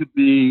you to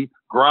be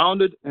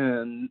grounded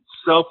in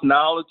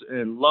self-knowledge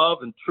and love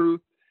and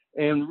truth,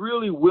 and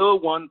really will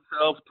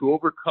oneself to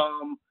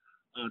overcome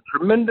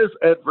tremendous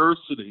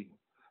adversity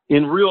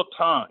in real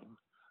time,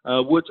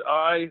 which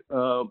I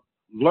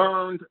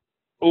learned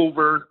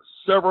over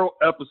several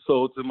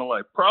episodes in my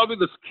life. Probably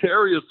the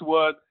scariest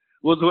one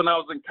was when I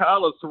was in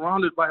college,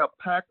 surrounded by a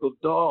pack of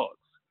dogs,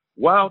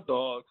 wild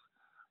dogs,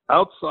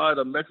 outside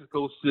of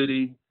Mexico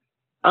City,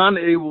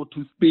 unable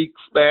to speak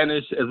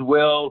Spanish as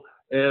well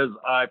as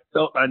I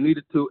felt I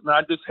needed to. And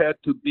I just had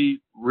to be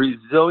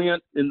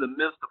resilient in the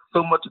midst of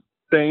so much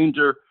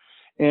danger.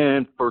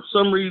 And for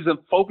some reason,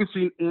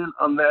 focusing in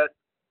on that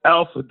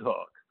alpha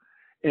dog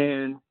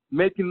and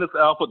making this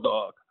alpha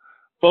dog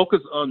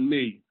focus on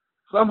me,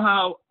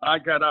 somehow I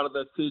got out of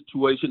that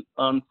situation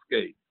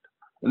unscathed.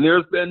 And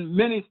there's been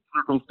many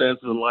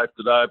circumstances in life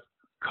that I've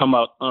come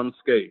out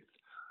unscathed.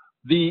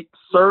 The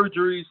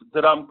surgeries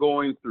that I'm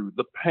going through,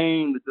 the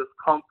pain, the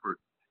discomfort,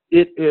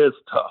 it is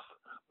tough.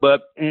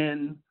 But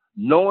in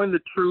knowing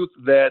the truth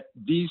that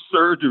these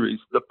surgeries,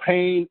 the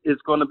pain is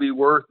going to be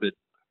worth it,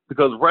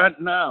 because right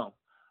now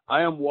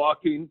I am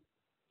walking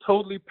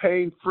totally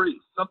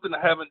pain-free, something I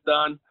haven't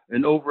done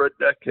in over a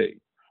decade.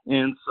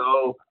 And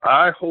so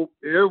I hope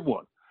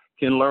everyone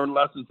can learn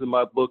lessons in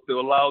my book that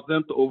allow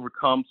them to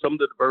overcome some of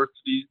the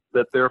adversities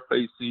that they're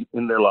facing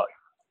in their life.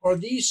 Are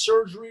these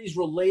surgeries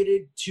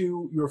related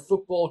to your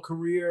football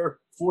career,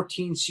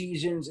 14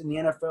 seasons in the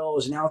NFL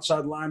as an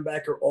outside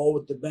linebacker, all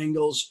with the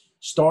Bengals,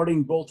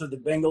 starting both of the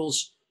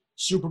Bengals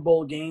Super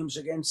Bowl games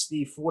against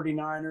the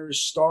 49ers,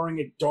 starring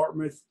at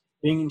Dartmouth,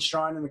 being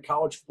enshrined in the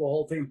College Football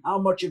Hall of Fame? How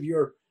much of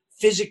your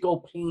physical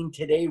pain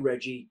today,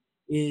 Reggie,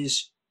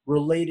 is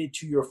related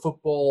to your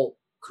football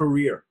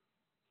career?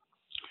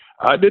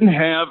 I didn't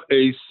have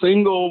a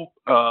single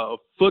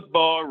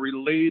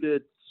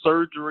football-related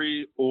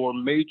surgery or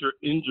major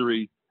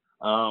injury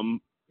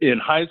in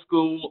high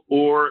school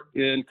or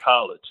in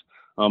college.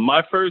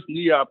 My first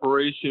knee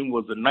operation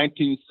was in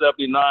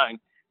 1979,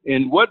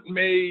 and what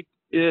made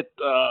it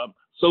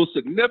so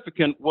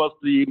significant was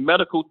the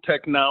medical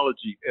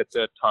technology at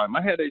that time.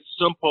 I had a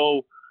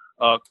simple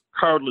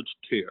cartilage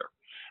tear.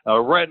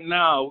 Right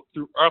now,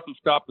 through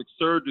arthroscopic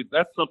surgery,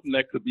 that's something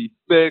that could be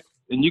fixed,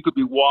 and you could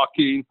be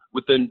walking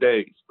within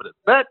days. But at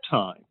that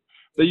time,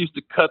 they used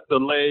to cut the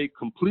leg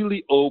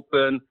completely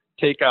open,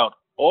 take out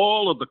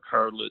all of the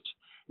cartilage,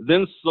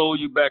 then sew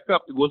you back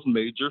up. It was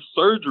major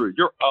surgery.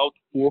 You're out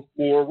for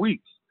 4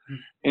 weeks,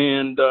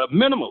 and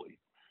minimally.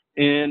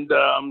 And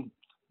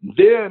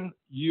then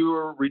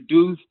you're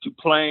reduced to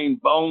playing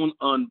bone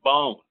on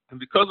bone. And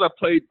because I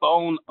played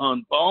bone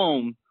on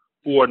bone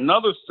for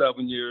another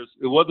 7 years,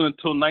 it wasn't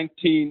until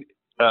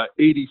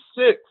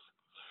 1986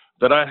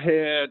 that I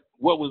had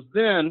what was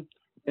then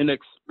an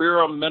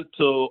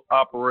experimental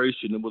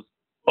operation. It was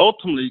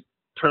ultimately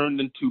turned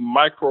into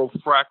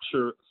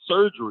microfracture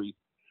surgery.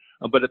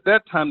 But at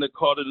that time, they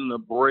called it an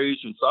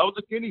abrasion. So I was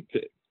a guinea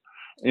pig.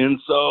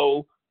 And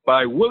so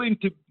my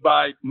willingness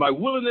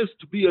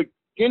to be a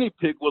guinea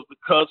pig was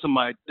because of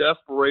my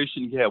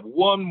desperation. You have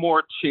one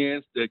more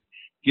chance to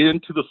get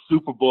into the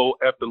Super Bowl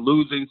after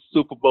losing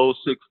Super Bowl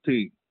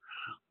 16.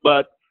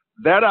 But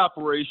that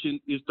operation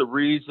is the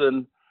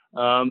reason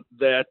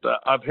that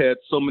I've had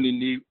so many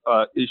knee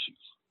issues.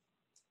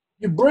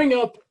 You bring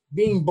up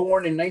being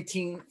born in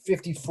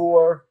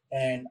 1954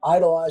 and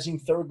idolizing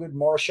Thurgood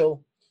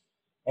Marshall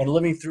and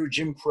living through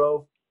Jim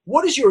Crow.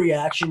 What is your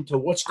reaction to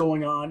what's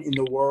going on in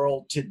the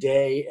world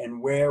today and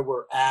where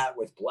we're at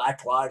with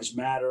Black Lives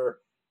Matter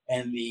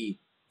and the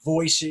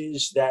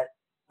voices that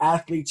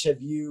athletes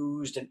have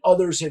used and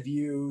others have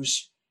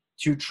used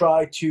to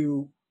try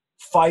to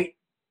fight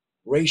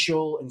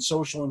racial and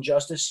social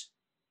injustice?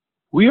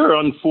 We are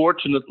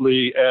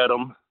unfortunately,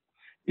 Adam,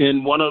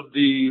 in one of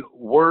the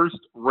worst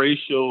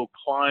racial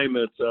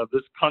climates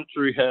this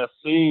country has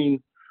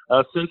seen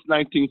since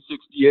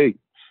 1968.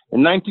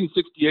 And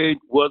 1968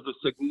 was a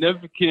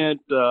significant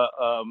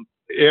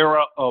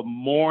era of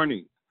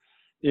mourning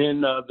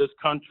in this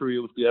country. It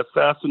was the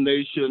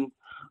assassination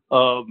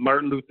of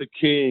Martin Luther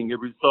King. It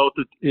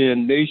resulted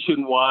in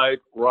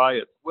nationwide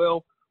riots.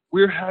 Well,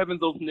 we're having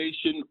those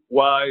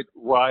nationwide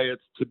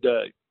riots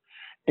today.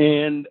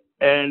 And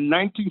in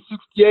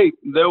 1968,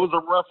 there was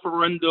a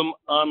referendum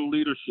on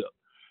leadership.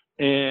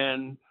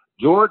 And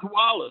George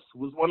Wallace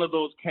was one of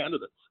those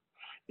candidates.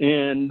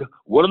 And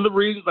one of the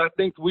reasons I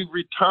think we've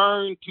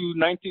returned to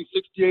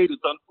 1968 is,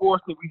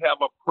 unfortunately, we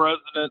have a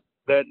president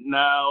that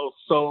now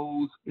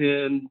sows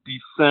in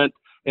dissent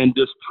and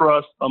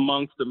distrust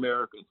amongst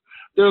Americans.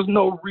 There's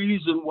no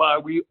reason why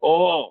we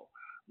all,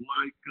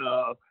 like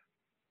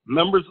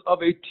members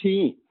of a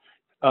team,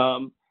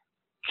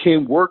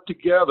 can work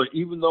together,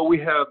 even though we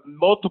have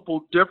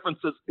multiple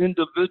differences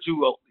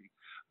individually.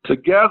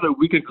 Together,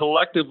 we can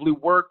collectively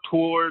work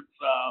towards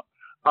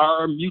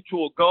our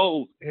mutual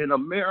goals. And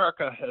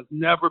America has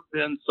never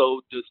been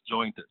so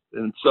disjointed.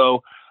 And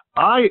so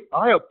I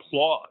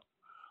applaud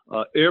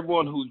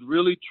everyone who's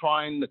really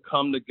trying to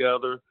come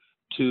together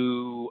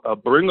to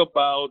bring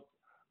about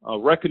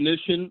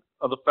recognition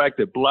of the fact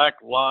that Black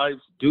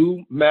lives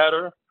do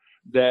matter,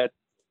 that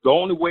the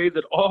only way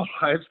that all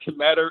lives can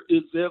matter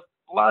is if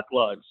Black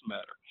lives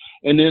matter.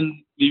 And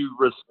in the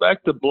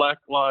respect of Black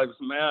Lives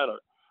Matter,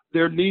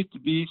 there needs to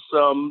be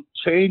some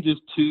changes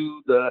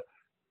to the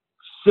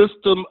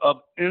system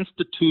of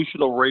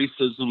institutional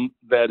racism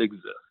that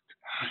exists,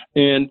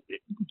 and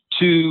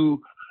to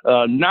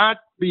not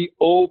be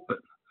open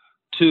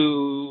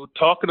to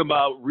talking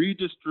about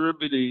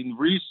redistributing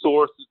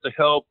resources to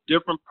help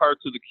different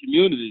parts of the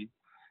community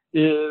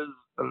is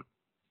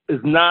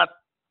not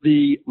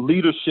the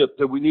leadership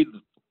that we need at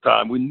the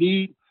time.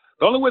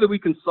 The only way that we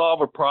can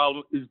solve a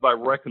problem is by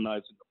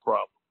recognizing the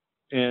problem.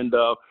 And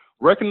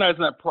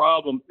recognizing that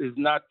problem is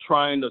not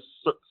trying to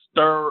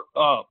stir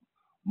up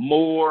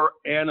more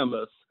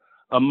animus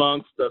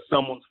amongst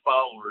someone's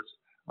followers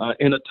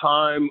in a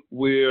time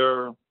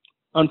where,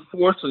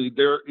 unfortunately,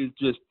 there is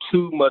just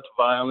too much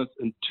violence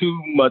and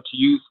too much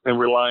use and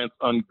reliance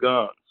on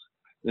guns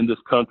in this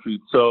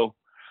country. So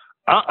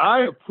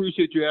I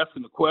appreciate you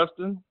asking the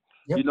question.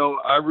 Yep. You know,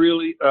 I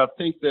really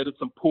think that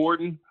it's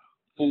important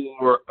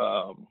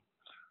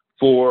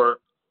for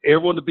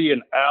everyone to be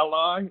an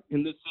ally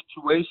in this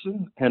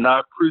situation. And I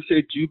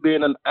appreciate you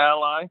being an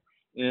ally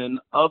and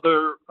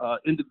other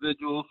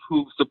individuals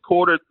who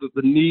supported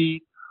the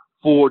need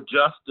for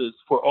justice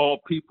for all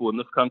people in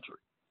this country.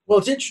 Well,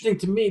 it's interesting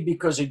to me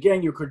because,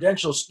 again, your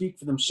credentials speak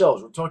for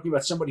themselves. We're talking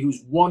about somebody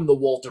who's won the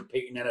Walter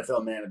Payton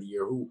NFL Man of the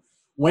Year, who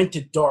went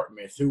to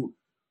Dartmouth, who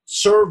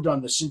served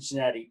on the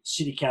Cincinnati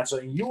City Council.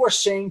 And you are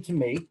saying to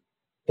me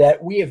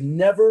that we have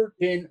never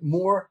been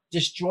more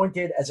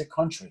disjointed as a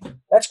country.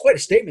 That's quite a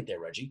statement there,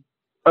 Reggie.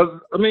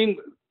 I mean,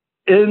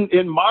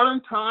 in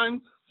modern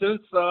times,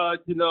 since,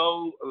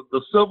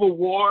 the Civil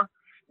War,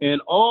 and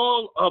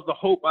all of the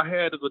hope I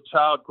had as a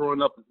child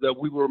growing up is that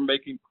we were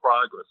making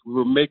progress. We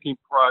were making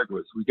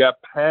progress. We got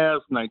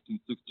past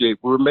 1968.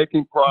 We were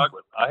making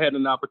progress. I had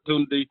an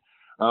opportunity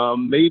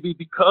maybe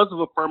because of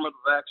affirmative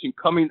action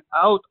coming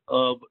out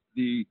of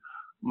the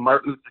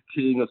Martin Luther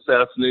King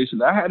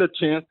assassination, I had a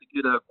chance to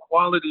get a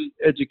quality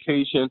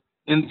education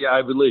in the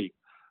Ivy League.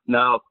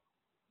 Now,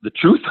 the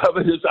truth of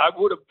it is I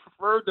would have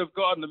preferred to have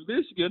gone to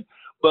Michigan,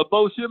 but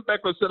Bo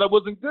Schembechler said I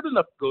wasn't good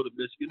enough to go to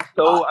Michigan,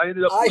 so I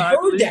ended up in the Ivy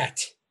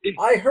League.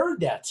 I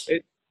heard that.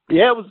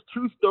 Yeah, it was a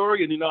true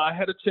story. And, I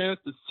had a chance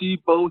to see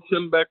Bo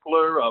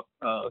Schembechler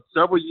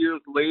several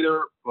years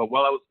later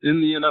while I was in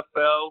the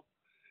NFL.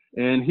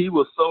 And he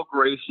was so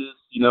gracious.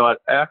 I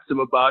asked him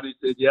about it.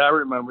 He said, yeah, I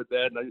remember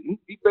that. And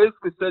he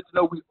basically said,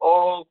 we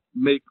all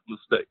make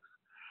mistakes.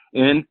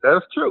 And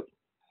that's true.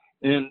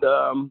 And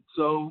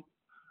so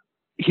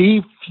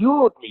he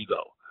fueled me,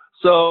 though.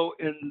 So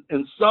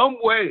in some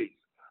ways,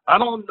 I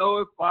don't know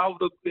if I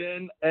would have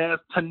been as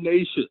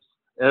tenacious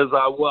as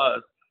I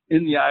was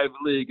in the Ivy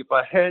League if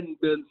I hadn't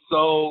been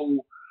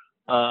so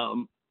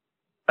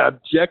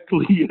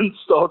abjectly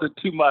insulted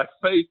to my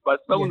face by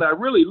someone that I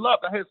really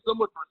loved. I had so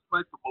much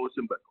respect for Bo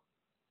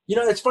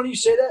Schembechler. It's funny you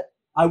say that.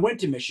 I went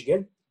to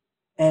Michigan,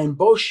 and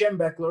Bo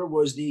Schembechler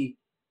was the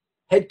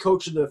head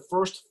coach of the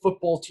first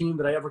football team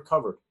that I ever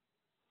covered.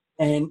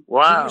 And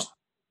wow.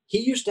 He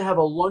used to have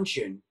a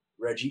luncheon,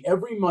 Reggie,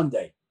 every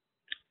Monday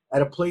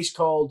at a place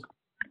called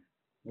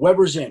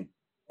Weber's Inn.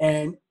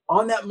 And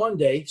on that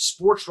Monday,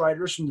 sports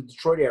writers from the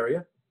Detroit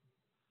area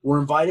were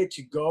invited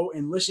to go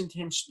and listen to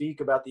him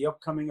speak about the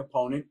upcoming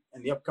opponent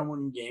and the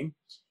upcoming game.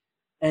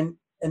 And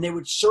they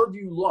would serve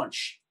you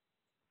lunch.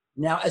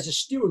 Now, as a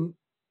student,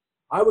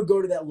 I would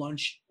go to that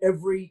lunch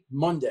every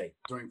Monday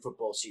during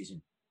football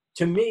season.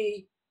 To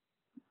me,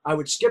 I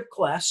would skip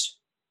class.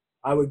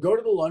 I would go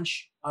to the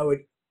lunch. I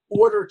would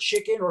order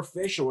chicken or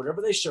fish or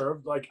whatever they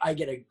served. Like, I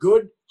get a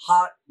good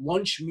hot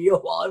lunch meal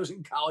while I was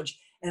in college.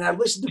 And I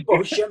listened to Bo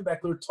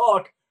Schembechler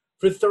talk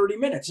for 30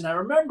 minutes. And I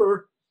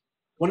remember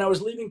when I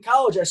was leaving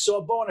college, I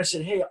saw Bo and I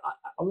said, hey,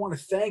 I want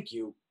to thank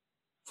you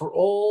for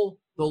all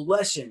the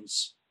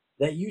lessons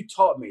that you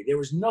taught me. There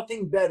was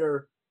nothing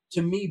better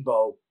to me,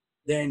 Bo,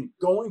 than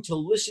going to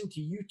listen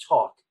to you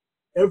talk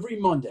every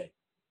Monday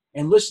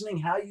and listening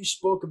how you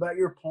spoke about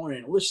your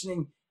opponent,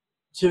 listening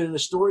to the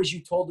stories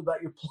you told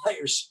about your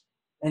players.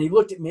 And he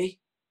looked at me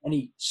and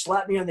he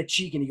slapped me on the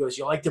cheek and he goes,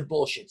 you like to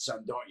bullshit,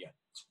 son, don't you?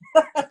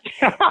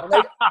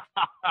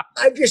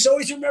 I just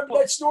always remember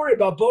that story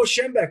about Bo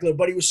Schembechler,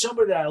 but he was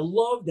somebody that I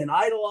loved and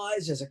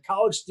idolized as a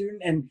college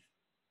student. And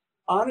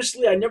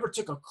honestly, I never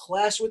took a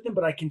class with him,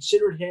 but I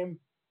considered him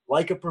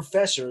like a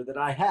professor that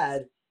I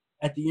had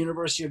at the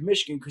University of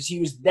Michigan because he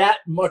was that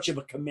much of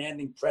a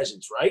commanding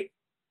presence, right?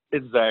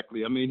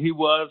 Exactly. I mean, he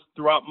was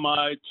throughout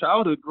my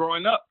childhood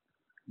growing up.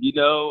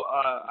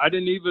 I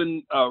didn't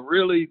even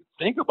really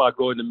think about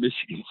going to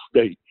Michigan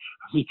State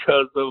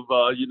because of,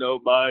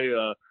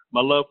 my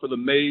love for the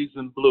maize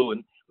and blue.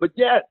 But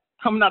yet,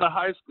 coming out of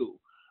high school,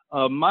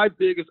 my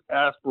biggest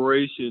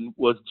aspiration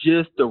was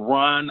just to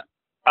run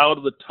out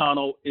of the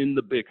tunnel in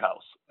the big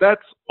house.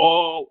 That's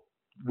all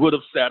would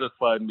have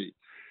satisfied me.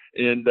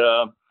 And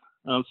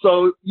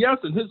so, yes,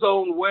 in his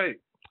own way,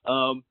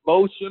 Bo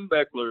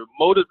Schembechler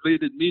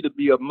motivated me to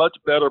be a much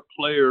better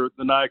player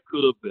than I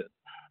could have been.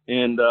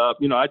 And,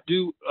 I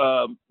do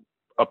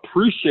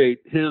appreciate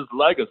his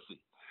legacy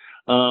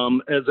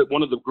as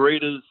one of the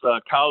greatest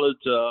college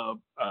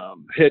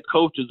head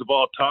coaches of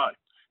all time.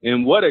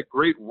 And what a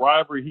great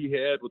rivalry he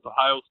had with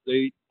Ohio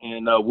State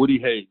and Woody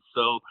Hayes.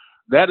 So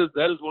that is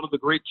one of the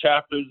great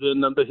chapters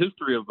in the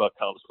history of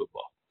college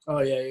football. Oh,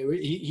 yeah,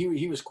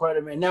 he was quite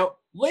a man. Now,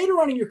 later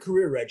on in your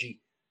career, Reggie,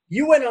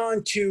 you went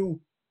on to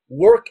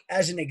work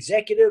as an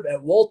executive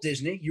at Walt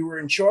Disney. You were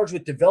in charge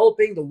with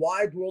developing the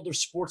Wide World of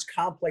Sports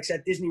complex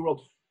at Disney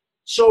World.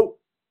 So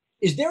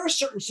is there a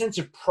certain sense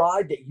of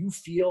pride that you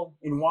feel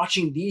in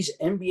watching these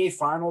NBA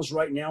finals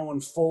right now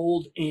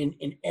unfold in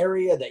an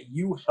area that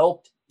you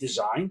helped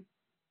design?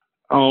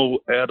 Oh,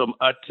 Adam,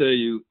 I tell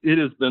you, it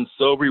has been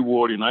so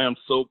rewarding. I am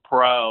so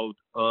proud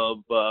of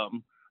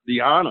the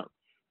honor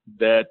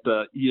that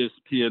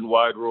ESPN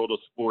Wide World of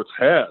Sports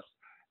has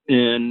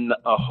in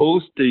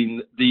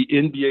hosting the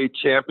NBA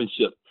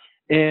championship.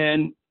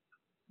 And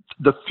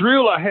the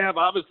thrill I have,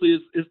 obviously,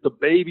 is the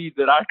baby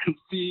that I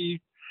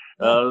conceived,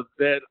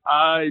 that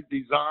I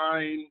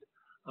designed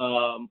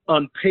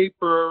on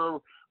paper,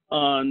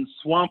 on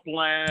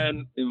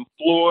swampland in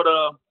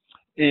Florida,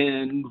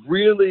 and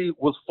really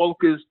was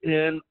focused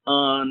in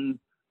on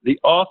the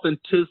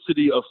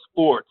authenticity of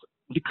sports.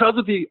 Because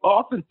of the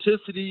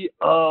authenticity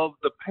of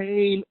the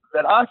pain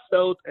that I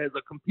felt as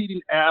a competing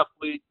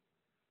athlete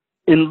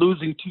in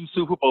losing 2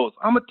 Super Bowls.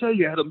 I'm going to tell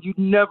you, Adam, you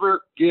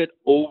never get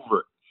over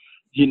it.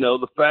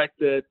 The fact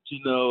that,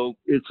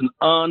 it's an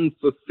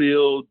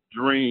unfulfilled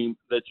dream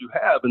that you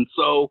have. And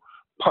so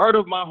part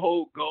of my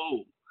whole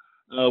goal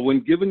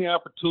when given the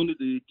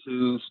opportunity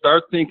to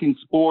start thinking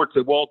sports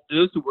at Walt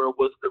Disney World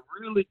was to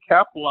really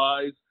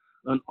capitalize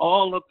on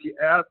all of the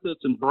assets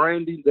and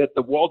branding that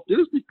the Walt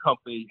Disney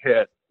Company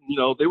had.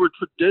 They were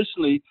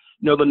traditionally,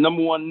 the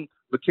number one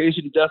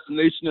vacation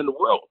destination in the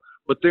world,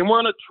 but they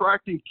weren't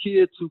attracting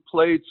kids who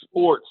played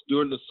sports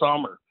during the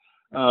summer.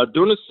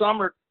 During the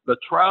summer, the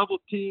travel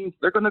teams,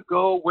 they're going to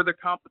go where the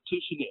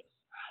competition is.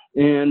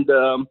 And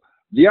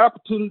the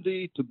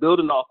opportunity to build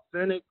an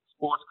authentic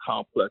sports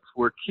complex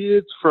where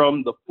kids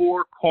from the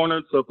four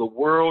corners of the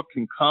world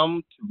can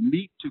come to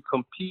meet, to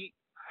compete,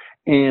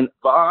 and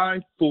vie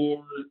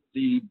for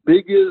the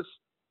biggest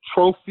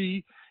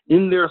trophy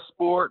in their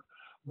sport.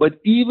 But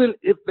even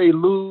if they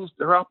lose,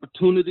 their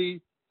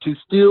opportunity to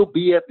still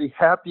be at the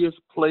happiest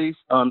place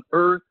on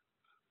earth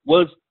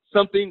was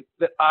something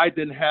that I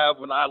didn't have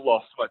when I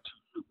lost my 2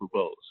 Super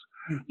Bowls.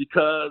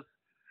 Because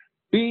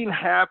being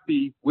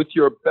happy with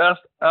your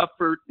best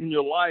effort in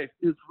your life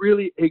is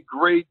really a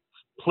great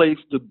place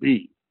to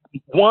be.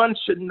 One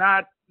should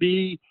not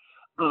be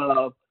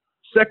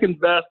second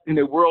best in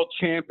a world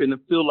champion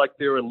and feel like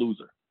they're a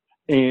loser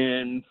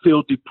and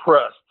feel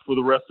depressed for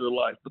the rest of their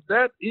life. But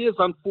that is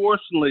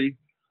unfortunately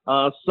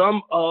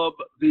some of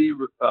the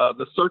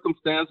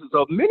circumstances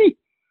of many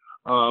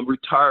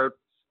retired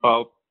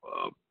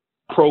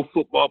pro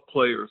football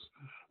players.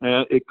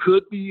 And it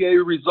could be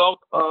a result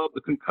of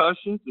the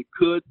concussions. It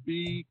could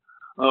be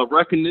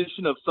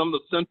recognition of some of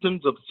the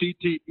symptoms of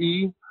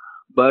CTE.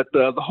 But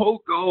the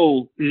whole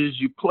goal is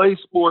you play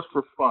sports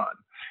for fun.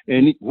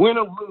 And win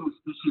or lose,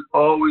 it should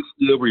always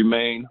still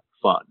remain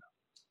fun.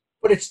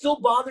 But it still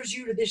bothers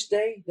you to this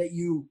day that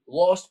you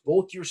lost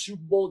both your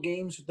Super Bowl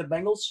games with the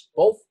Bengals,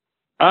 both?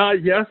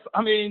 Yes.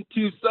 I mean,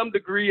 to some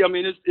degree, I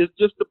mean, it's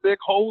just a big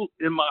hole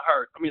in my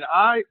heart. I mean,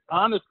 I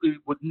honestly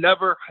would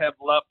never have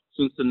left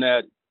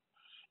Cincinnati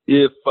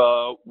if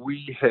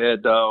we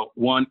had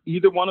won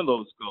either one of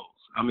those goals.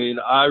 I mean,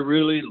 I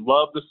really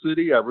love the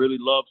city. I really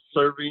love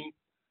serving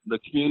the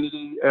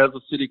community as a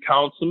city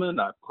councilman.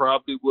 I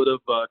probably would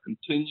have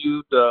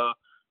continued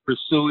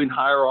pursuing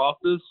higher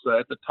office.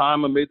 At the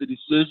time I made the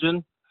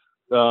decision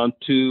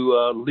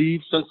to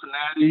leave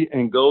Cincinnati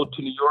and go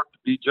to New York to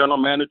be general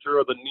manager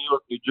of the New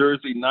York, New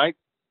Jersey Knights,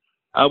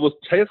 I was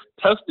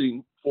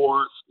testing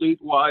for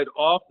statewide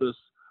office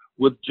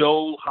with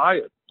Joel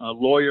Hyatt, a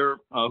lawyer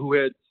who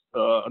had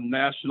a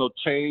national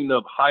chain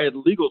of Hyatt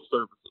Legal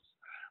Services.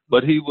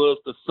 But he was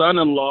the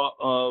son-in-law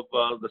of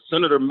the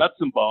Senator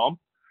Metzenbaum,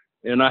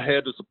 and I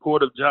had the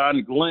support of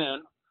John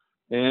Glenn,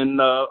 and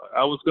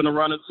I was going to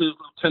run as his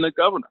lieutenant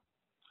governor.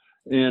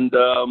 And,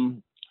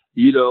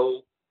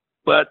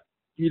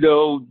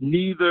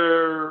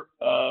 neither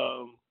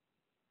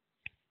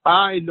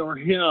I nor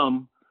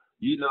him,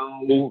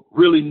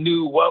 really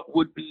knew what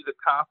would be the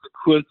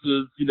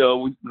consequences.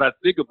 When I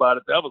think about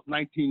it, that was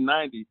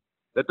 1990,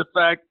 that the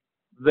fact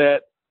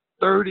that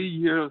 30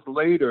 years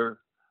later,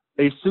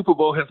 a Super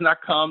Bowl has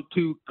not come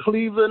to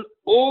Cleveland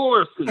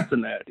or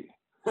Cincinnati.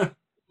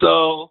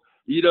 So,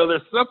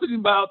 there's something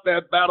about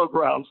that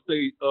battleground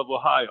state of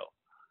Ohio,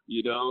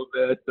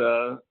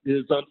 that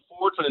is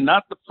unfortunate,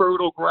 not the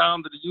fertile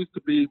ground that it used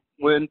to be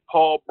when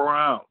Paul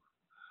Brown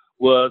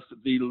was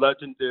the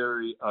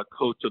legendary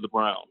coach of the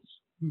Browns.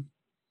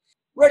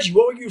 Reggie,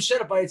 what would you have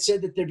said if I had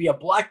said that there'd be a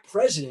black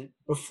president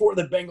before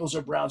the Bengals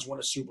or Browns won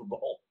a Super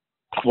Bowl?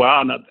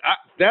 Wow, now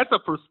that's a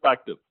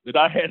perspective that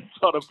I hadn't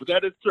thought of, but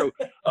that is true.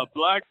 A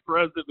black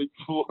president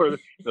before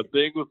the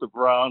Bengals or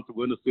Browns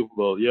win the Super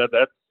Bowl. Yeah,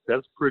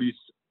 that's pretty.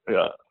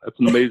 That's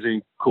an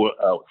amazing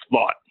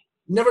thought.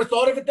 Never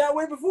thought of it that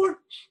way before?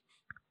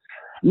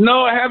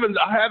 No, I haven't.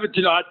 I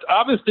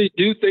obviously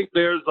do think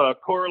there's a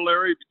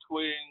corollary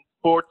between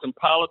sports and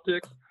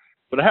politics,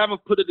 but I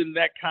haven't put it in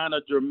that kind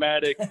of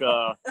dramatic,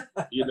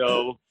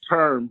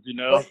 terms.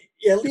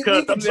 Yeah, leave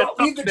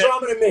the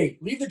drama to me.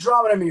 Leave the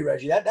drama to me,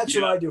 Reggie. That's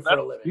what I do for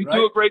a living. You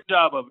do a great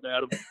job of it,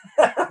 Adam.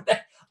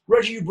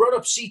 Reggie, you brought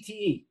up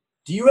CTE.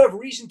 Do you have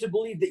reason to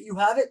believe that you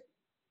have it?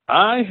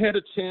 I had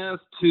a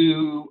chance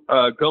to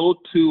go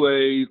to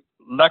a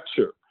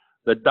lecture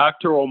that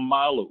Dr.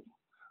 Omalu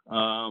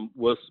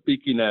was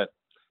speaking at,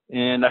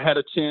 and I had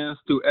a chance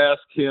to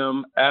ask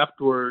him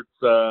afterwards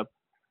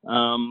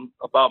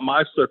about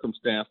my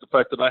circumstance, the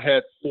fact that I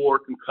had 4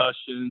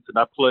 concussions and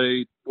I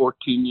played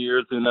 14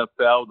 years in the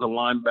NFL, I was a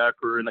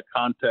linebacker in a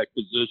contact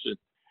position.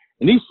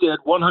 And he said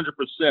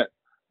 100%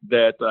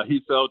 that he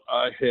felt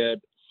I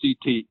had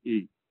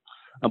CTE.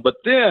 But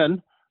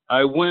then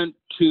I went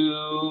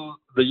to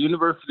the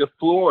University of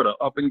Florida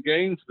up in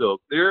Gainesville.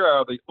 They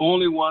are the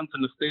only ones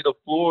in the state of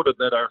Florida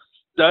that are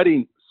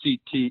studying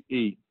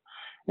CTE.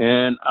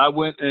 And I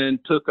went and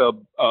took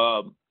a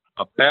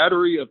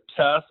battery of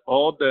tests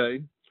all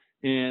day,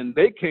 and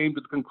they came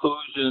to the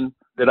conclusion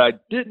that I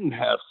didn't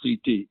have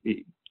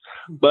CTE.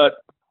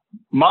 But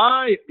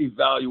my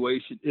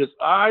evaluation is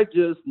I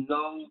just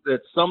know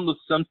that some of the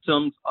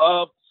symptoms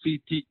of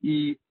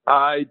CTE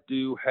I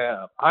do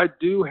have. I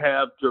do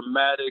have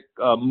dramatic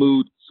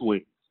mood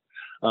swings.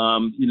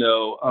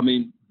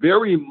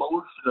 Very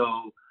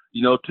emotional,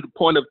 to the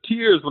point of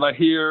tears when I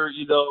hear,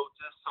 just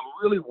some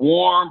really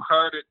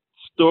warm-hearted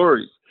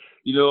stories,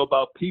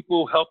 about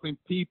people helping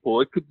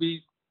people. It could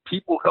be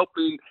people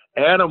helping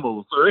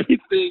animals or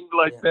anything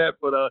like that.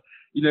 But,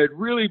 it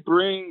really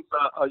brings,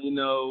 a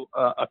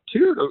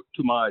tear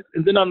to my eyes.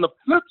 And then on the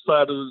flip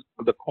side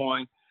of the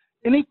coin,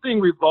 anything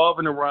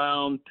revolving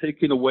around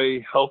taking away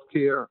health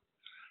care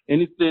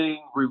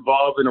anything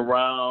revolving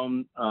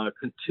around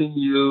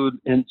continued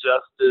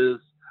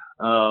injustice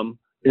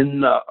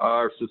in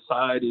our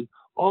society,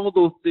 all of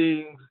those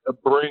things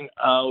bring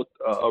out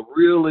a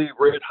really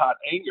red hot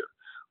anger,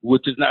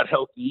 which is not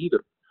healthy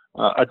either.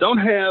 I don't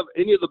have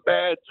any of the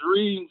bad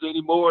dreams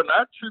anymore, and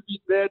I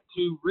attribute that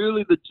to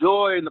really the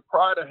joy and the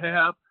pride I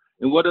have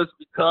in what has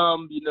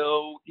become,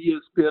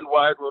 ESPN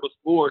Wide World of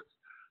Sports,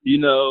 the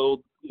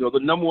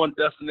number one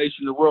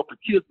destination in the world for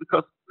kids,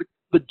 because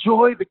the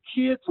joy the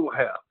kids will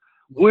have,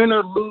 win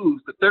or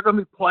lose, that they're going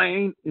to be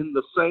playing in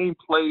the same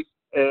place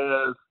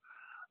as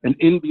an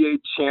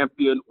NBA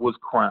champion was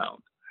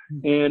crowned.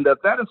 And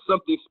that is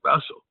something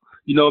special.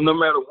 No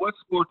matter what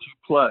sport you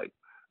play,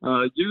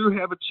 you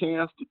have a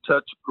chance to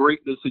touch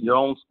greatness in your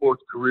own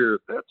sports career.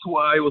 That's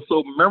why it was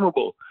so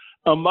memorable.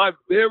 My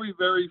very,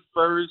 very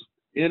first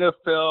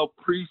NFL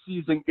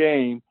preseason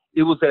game,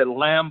 it was at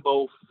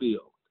Lambeau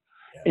Field.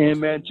 And,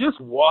 man, just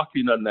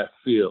walking on that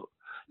field,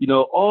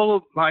 all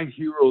of my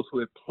heroes who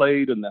had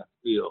played in that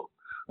field.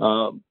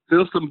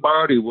 Phil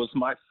Lombardi was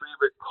my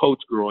favorite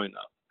coach growing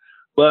up.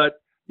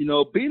 But,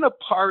 being a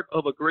part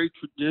of a great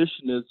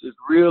tradition is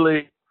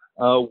really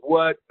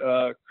what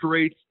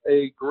creates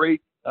a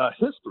great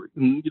history.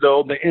 And,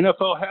 the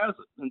NFL has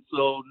it. And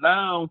so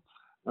now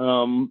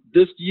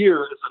this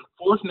year, as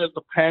unfortunate as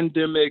the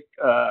pandemic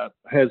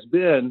has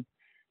been,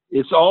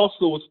 it's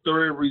also a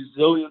story of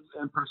resilience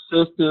and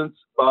persistence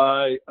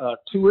by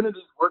two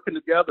entities working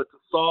together to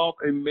solve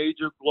a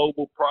major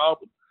global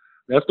problem.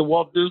 That's the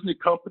Walt Disney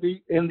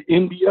Company and the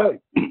NBA.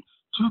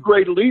 Two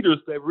great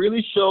leaders that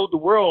really showed the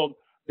world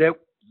that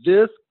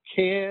this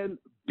can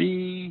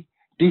be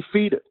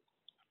defeated.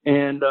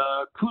 And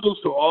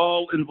kudos to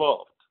all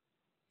involved.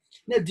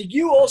 Now, did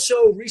you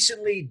also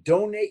recently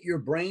donate your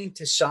brain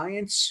to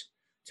science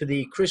to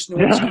the Chris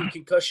Nowinski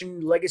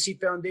Concussion Legacy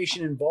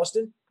Foundation in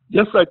Boston?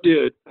 Yes, I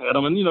did,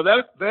 Adam. And,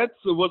 that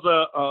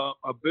was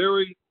a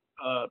very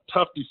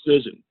tough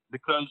decision,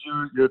 because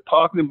you're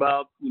talking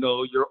about,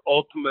 your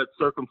ultimate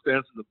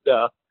circumstances of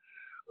death.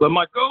 But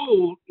my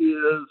goal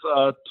is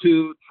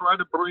to try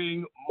to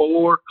bring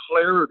more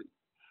clarity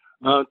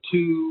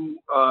to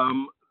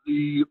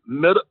the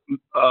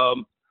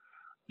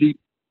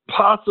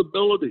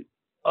possibility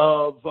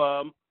of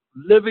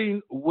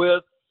living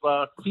with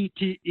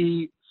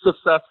CTE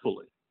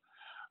successfully.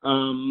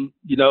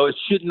 It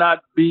should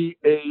not be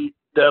a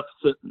death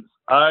sentence.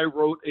 I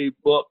wrote a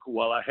book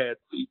while I had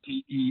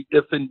CTE,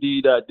 if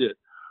indeed I did.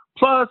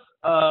 Plus,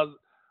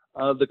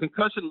 the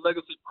Concussion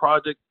Legacy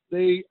Project,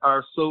 they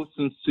are so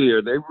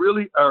sincere. They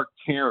really are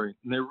caring.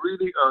 And they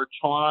really are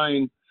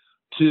trying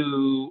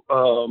to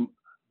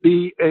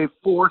be a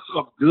force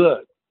of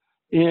good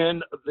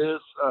in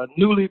this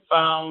newly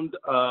found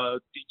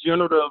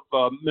degenerative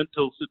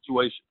mental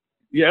situation.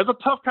 Yeah, it's a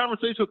tough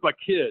conversation with my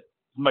kids.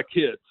 Your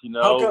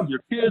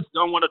kids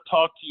don't want to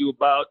talk to you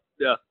about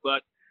death,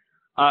 but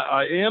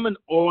I am an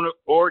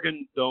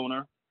organ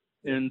donor.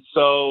 And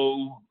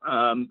so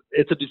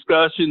it's a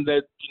discussion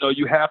that,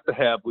 you have to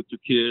have with your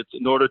kids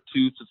in order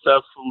to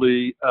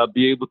successfully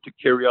be able to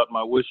carry out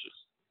my wishes.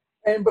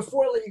 And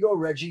before I let you go,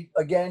 Reggie,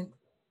 again,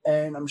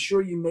 and I'm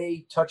sure you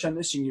may touch on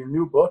this in your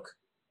new book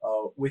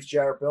with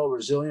Jarrett Bell,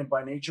 Resilient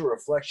by Nature,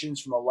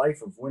 Reflections from a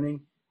Life of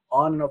Winning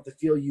on and off the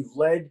Field. You've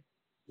led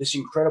this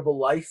incredible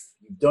life.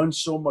 You've done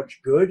so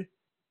much good.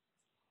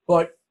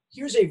 But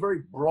here's a very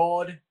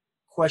broad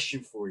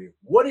question for you.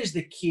 What is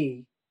the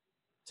key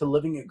to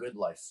living a good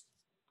life?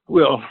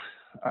 Well,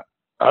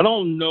 I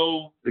don't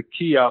know the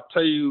key. I'll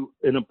tell you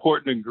an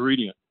important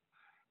ingredient,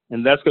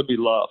 and that's going to be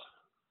love.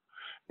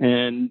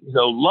 And,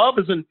 love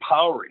is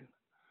empowering.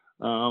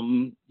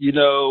 When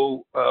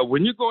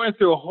you're going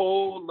through a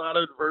whole lot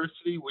of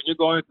adversity, when you're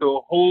going through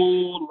a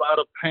whole lot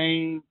of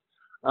pain,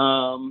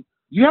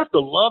 you have to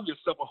love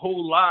yourself a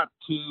whole lot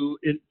to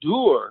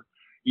endure,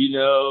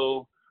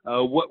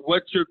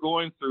 what you're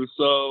going through.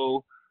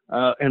 So,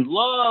 and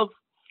love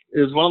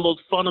is one of those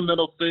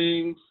fundamental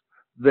things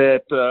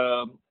that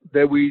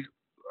we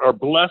are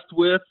blessed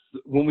with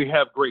when we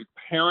have great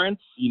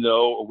parents,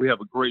 or we have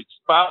a great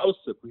spouse,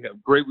 if we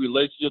have great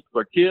relationships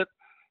with our kids.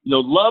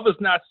 Love is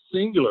not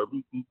singular.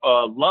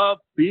 Love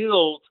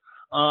builds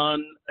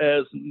on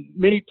as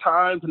many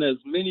times and as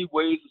many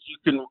ways as you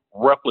can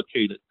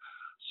replicate it.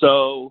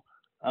 So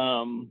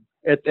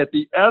at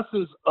the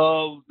essence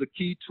of the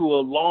key to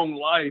a long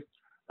life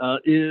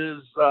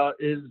is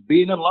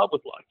being in love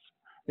with life.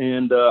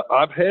 And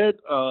I've had,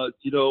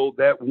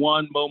 that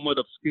one moment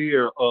of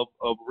scare of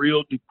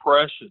real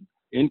depression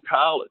in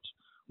college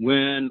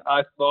when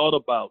I thought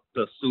about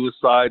the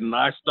suicide, and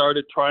I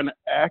started trying to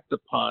act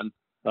upon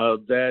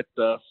that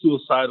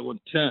suicidal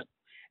intent.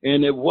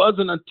 And it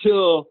wasn't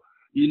until,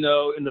 in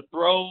the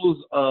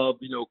throes of,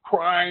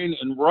 crying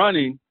and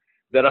running,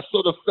 that I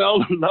sort of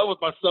fell in love with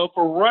myself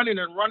for running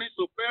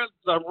so fast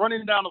because I'm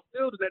running down a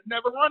field that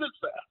never run as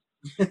fast.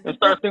 And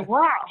started thinking,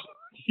 wow,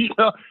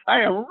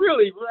 I am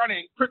really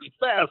running pretty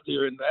fast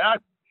here. And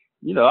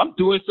I'm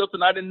doing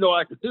something I didn't know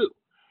I could do.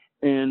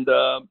 And,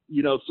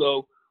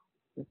 so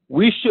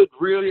we should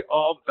really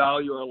all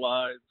value our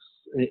lives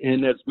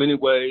in as many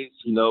ways.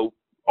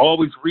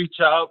 Always reach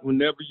out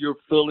whenever you're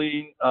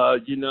feeling,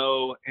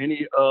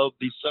 any of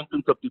the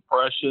symptoms of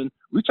depression.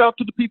 Reach out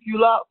to the people you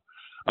love.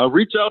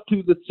 Reach out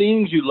to the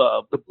things you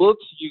love, the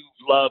books you've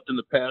loved in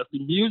the past, the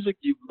music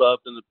you've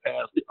loved in the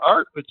past, the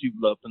art that you've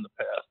loved in the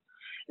past.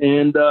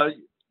 And,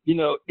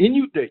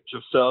 inundate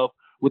yourself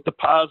with the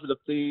positive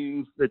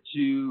things that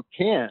you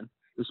can,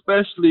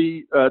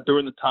 especially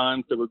during the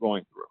times that we're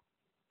going through.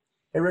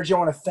 Hey, Reggie, I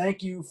want to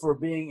thank you for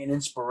being an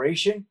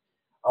inspiration.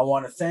 I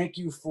want to thank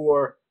you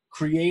for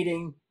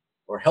creating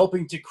or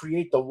helping to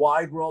create the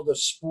wide world of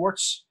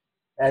sports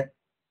at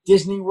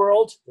Disney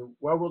World, the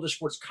Wide World of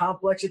Sports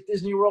complex at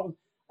Disney World.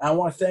 And I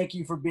want to thank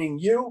you for being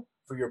you,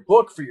 for your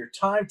book, for your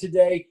time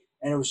today.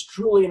 And it was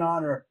truly an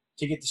honor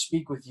to get to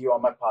speak with you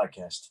on my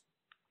podcast.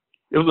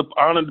 It was an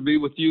honor to be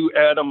with you,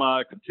 Adam.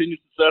 Continued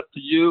success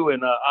to you.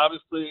 And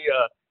obviously,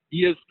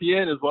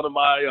 ESPN is one of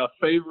my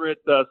favorite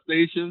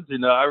stations.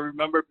 I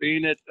remember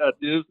being at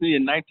Disney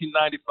in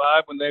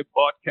 1995 when they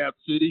bought Cap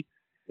City.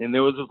 And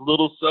there was this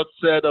little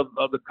subset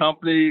of the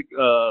company,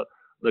 the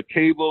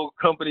cable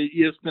company,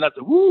 ESPN. I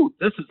said, woo,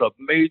 this is a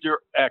major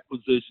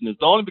acquisition.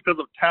 It's only because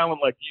of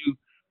talent like you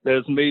that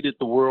has made it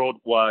the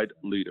worldwide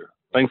leader.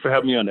 Thanks for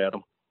having me on,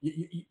 Adam.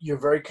 You're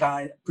very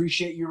kind.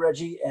 Appreciate you,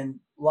 Reggie, and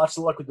lots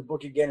of luck with the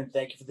book again, and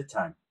thank you for the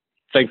time.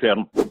 Thanks,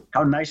 Adam.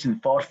 How nice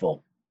and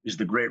thoughtful is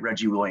the great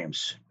Reggie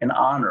Williams. An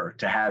honor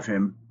to have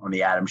him on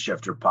the Adam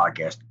Schefter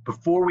podcast.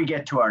 Before we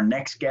get to our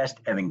next guest,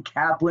 Evan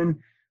Kaplan,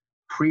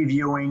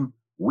 previewing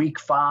Week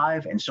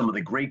 5 and some of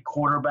the great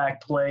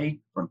quarterback play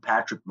from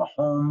Patrick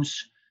Mahomes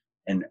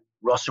and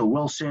Russell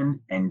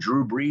Wilson and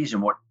Drew Brees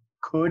and what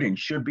could and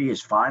should be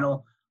his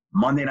final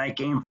Monday night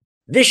game.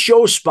 This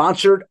show is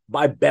sponsored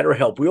by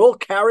BetterHelp. We all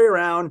carry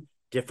around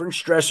different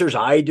stressors.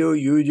 I do,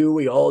 you do,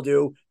 we all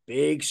do,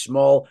 big,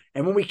 small.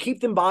 And when we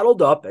keep them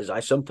bottled up, as I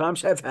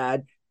sometimes have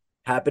had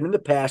happen in the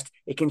past,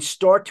 it can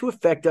start to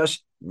affect us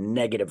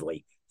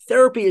negatively.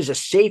 Therapy is a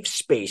safe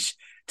space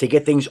to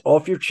get things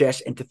off your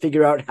chest and to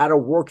figure out how to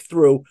work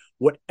through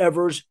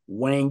whatever's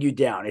weighing you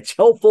down. It's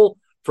helpful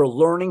for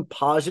learning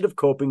positive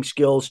coping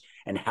skills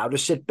and how to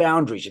set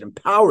boundaries. It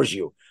empowers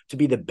you to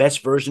be the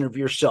best version of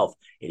yourself.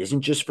 It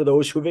isn't just for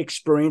those who've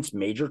experienced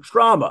major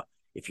trauma.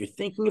 If you're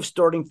thinking of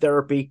starting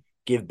therapy,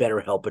 give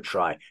BetterHelp a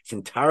try. It's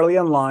entirely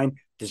online,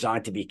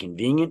 designed to be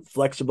convenient,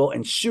 flexible,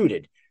 and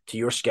suited to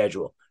your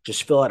schedule.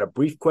 Just fill out a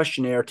brief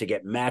questionnaire to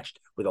get matched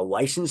with a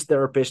licensed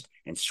therapist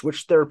and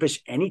switch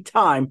therapists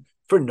anytime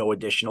for no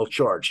additional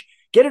charge.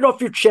 Get it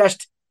off your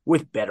chest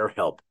with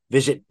BetterHelp.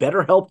 Visit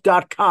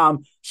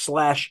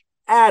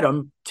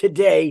BetterHelp.com/Adam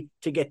today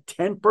to get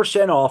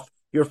 10% off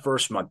your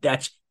first month.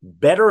 That's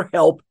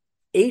BetterHelp,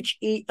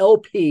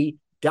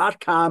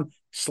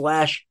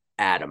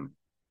 HELP.com/Adam.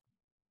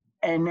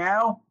 And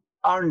now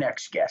our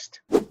next guest.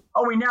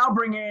 We now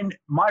bring in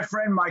my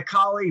friend, my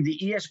colleague, the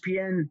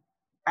ESPN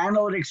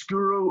analytics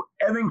guru,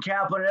 Evan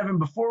Kaplan. Evan,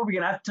 before we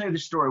begin, I have to tell you the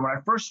story. When I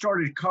first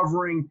started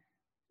covering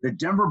the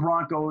Denver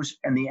Broncos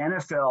and the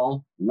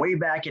NFL way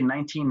back in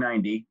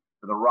 1990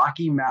 for the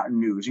Rocky Mountain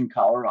News in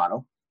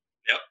Colorado,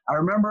 I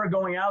remember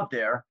going out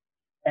there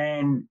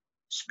and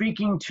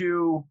speaking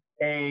to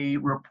a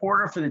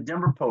reporter for the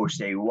Denver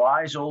Post, a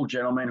wise old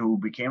gentleman who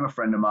became a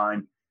friend of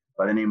mine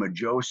by the name of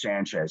Joe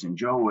Sanchez. And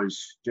Joe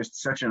was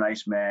just such a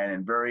nice man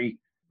and very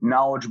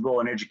knowledgeable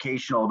and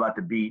educational about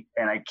the beat.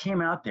 And I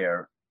came out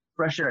there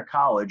fresh out of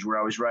college where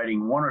I was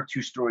writing 1 or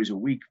 2 stories a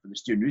week for the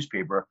student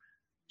newspaper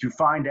to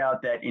find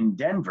out that in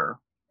Denver,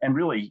 and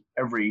really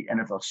every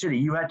NFL city,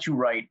 you had to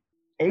write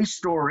a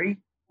story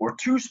or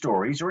 2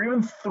 stories or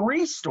even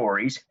 3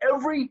 stories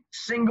every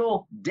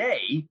single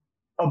day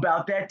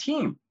about that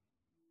team.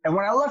 And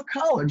when I left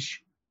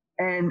college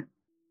and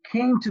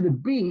came to the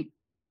beat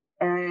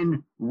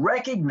and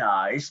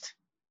recognized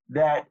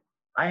that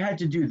I had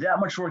to do that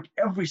much work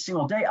every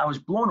single day, I was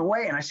blown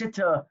away. And I said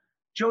to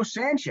Joe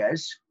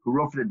Sanchez, who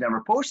wrote for the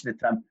Denver Post at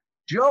the time,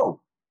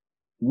 Joe,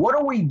 what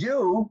do we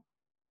do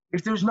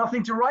if there's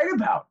nothing to write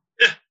about?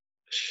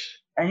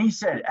 And he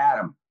said,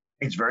 Adam,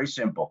 it's very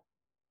simple.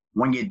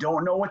 When you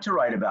don't know what to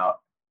write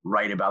about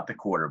the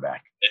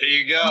quarterback. There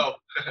you go.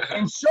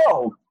 And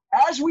so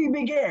as we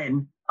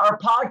begin our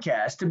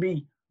podcast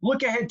to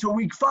look ahead to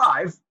Week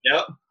 5,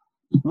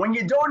 when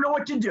you don't know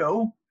what to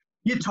do,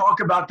 you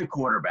talk about the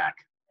quarterback.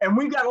 And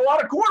we've got a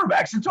lot of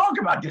quarterbacks to talk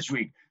about this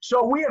week.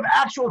 So we have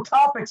actual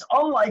topics,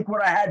 unlike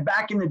what I had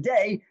back in the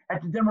day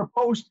at the Denver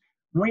Post.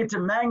 We had to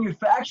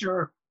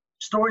manufacture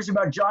stories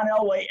about John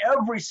Elway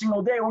every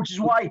single day, which is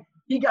why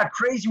he got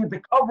crazy with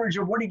the coverage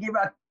of what he gave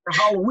out for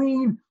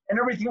Halloween and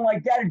everything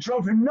like that. It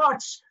drove him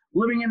nuts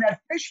living in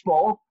that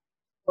fishbowl.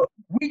 But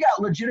we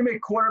got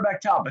legitimate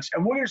quarterback topics.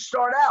 And we're going to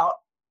start out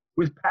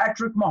with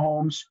Patrick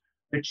Mahomes,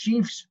 the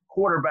Chiefs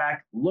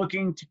quarterback,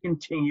 looking to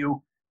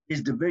continue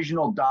his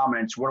divisional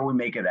dominance. What do we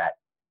make of that?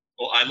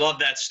 Well, I love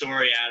that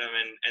story, Adam,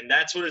 and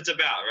that's what it's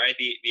about, right?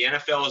 The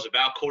NFL is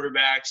about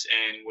quarterbacks,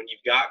 and when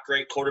you've got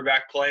great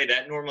quarterback play,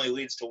 that normally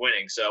leads to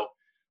winning. So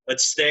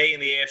let's stay in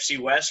the AFC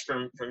West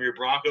from your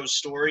Broncos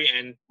story,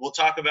 and we'll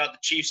talk about the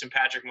Chiefs and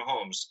Patrick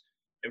Mahomes.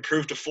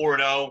 improved to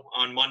 4-0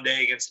 on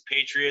Monday against the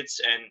Patriots,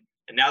 and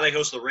now they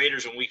host the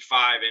Raiders in Week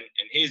 5,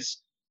 and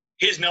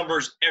his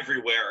numbers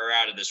everywhere are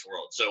out of this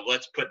world. So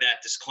let's put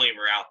that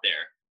disclaimer out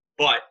there.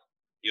 But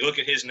you look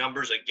at his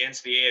numbers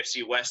against the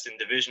AFC West in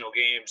divisional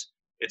games,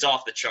 it's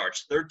off the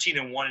charts.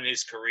 13-1 in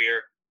his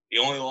career. The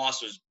only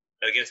loss was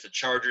against the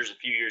Chargers a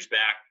few years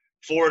back.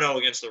 4-0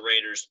 against the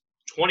Raiders.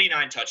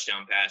 29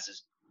 touchdown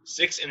passes,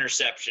 6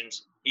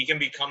 interceptions. He can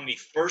become the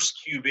first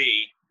QB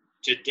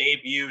to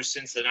debut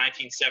since the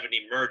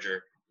 1970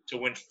 merger to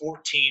win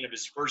 14 of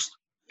his first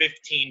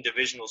 15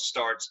 divisional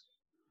starts.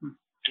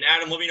 And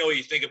Adam, let me know what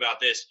you think about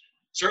this.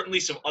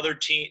 Certainly some other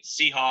teams,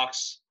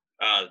 Seahawks,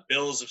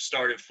 Bills have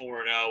started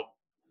 4-0.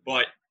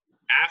 But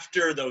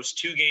after those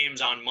 2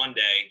 games on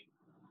Monday,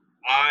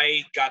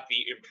 I got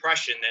the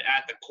impression that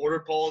at the quarter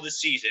pole of the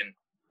season,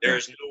 there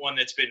is no one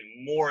that's been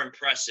more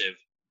impressive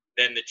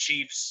than the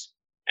Chiefs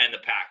and the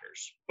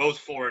Packers.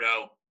 Both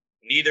 4-0.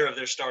 Neither of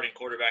their starting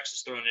quarterbacks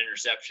has thrown an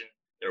interception.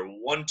 They're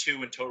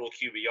 1-2 in total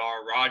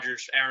QBR.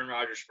 Aaron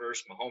Rodgers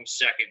first, Mahomes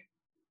second.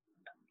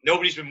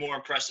 Nobody's been more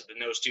impressive than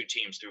those 2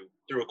 teams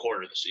through a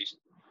quarter of the season.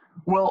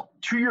 Well,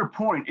 to your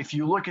point, if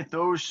you look at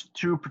those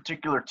 2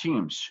 particular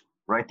teams,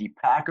 right, the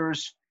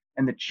Packers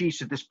and the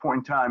Chiefs at this point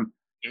in time,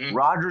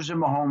 Rodgers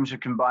and Mahomes have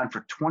combined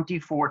for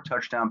 24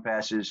 touchdown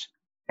passes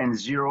and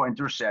 0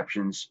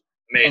 interceptions.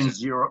 Amazing.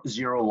 And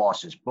zero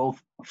losses,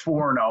 both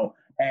 4-0,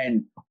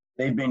 and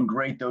they've been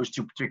great, those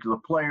 2 particular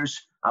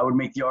players. I would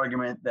make the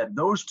argument that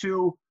those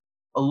 2,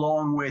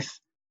 along with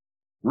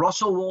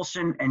Russell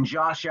Wilson and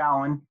Josh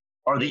Allen,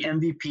 are the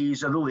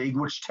MVPs of the league,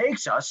 which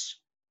takes us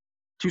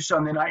to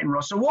Sunday night and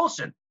Russell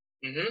Wilson.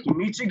 He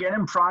meets again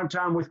in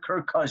primetime with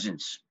Kirk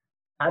Cousins.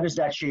 How does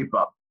that shape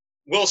up?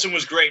 Wilson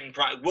was great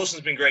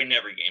Wilson's been great in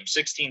every game.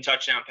 16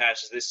 touchdown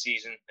passes this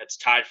season. That's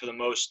tied for the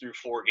most through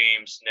 4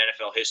 games in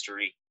NFL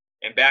history.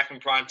 And back in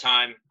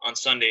primetime on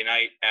Sunday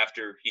night,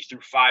 after he threw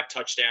 5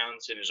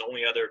 touchdowns in his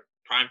only other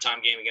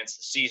primetime game against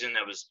the season,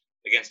 that was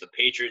against the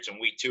Patriots in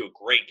Week 2, a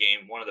great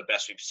game, one of the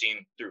best we've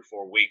seen through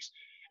 4 weeks.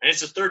 And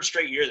it's the 3rd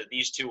straight year that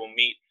these 2 will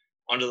meet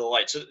under the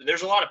lights. So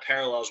there's a lot of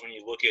parallels when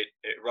you look at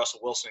Russell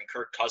Wilson and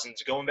Kirk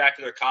Cousins going back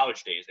to their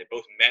college days. They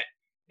both met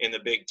in the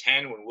Big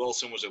Ten when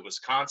Wilson was at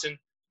Wisconsin,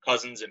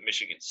 Cousins at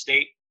Michigan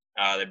State.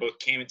 They both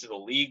came into the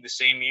league the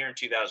same year in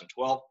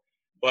 2012.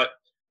 But,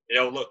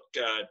 look,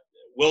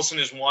 Wilson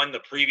has won the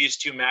previous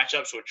 2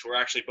 matchups, which were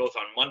actually both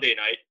on Monday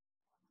night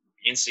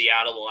in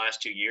Seattle the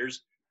last 2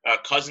 years.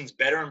 Cousins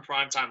better in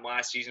primetime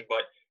last season,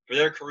 but for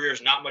their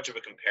careers, not much of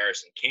a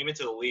comparison. Came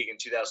into the league in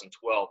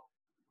 2012.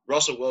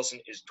 Russell Wilson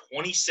is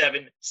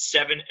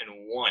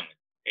 27-7-1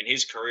 in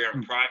his career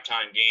in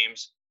primetime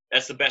games.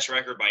 That's the best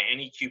record by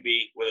any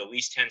QB with at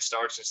least 10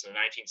 starts since the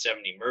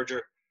 1970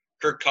 merger.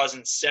 Kirk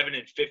Cousins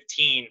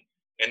 7-15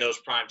 in those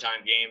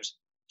primetime games.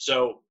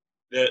 So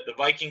the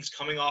Vikings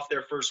coming off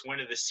their first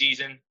win of the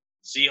season.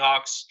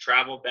 Seahawks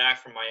traveled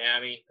back from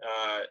Miami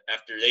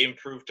after they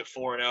improved to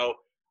 4-0.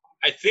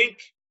 I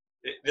think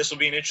this will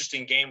be an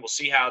interesting game. We'll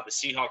see how the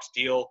Seahawks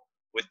deal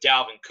with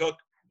Dalvin Cook.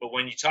 But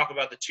when you talk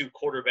about the 2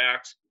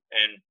 quarterbacks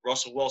and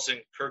Russell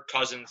Wilson, Kirk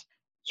Cousins,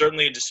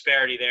 certainly a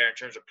disparity there in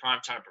terms of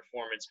primetime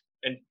performance.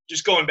 And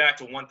just going back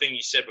to one thing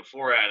you said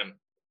before, Adam,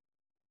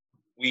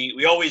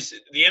 we always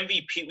 – the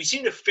MVP – we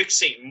seem to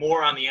fixate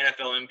more on the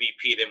NFL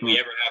MVP than we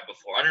ever have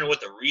before. I don't know what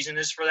the reason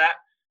is for that,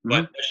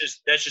 but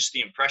that's just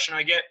the impression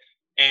I get.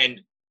 And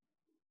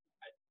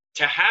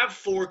to have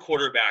 4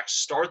 quarterbacks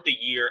start the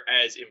year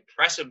as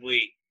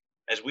impressively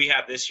as we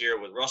have this year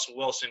with Russell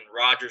Wilson,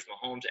 Rodgers,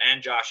 Mahomes,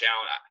 and Josh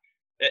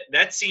Allen,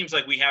 that seems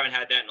like we haven't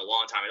had that in a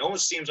long time. It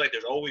almost seems like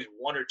there's always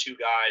 1 or 2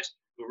 guys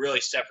who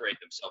really separate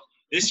themselves.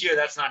 This year,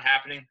 that's not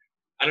happening.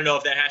 I don't know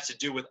if that has to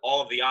do with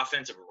all of the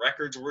offensive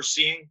records we're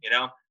seeing.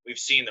 We've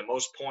seen the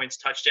most points,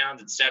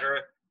 touchdowns, et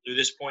cetera, through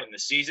this point in the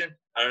season.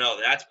 I don't know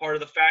if that's part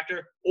of the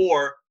factor.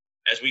 Or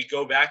as we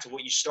go back to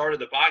what you started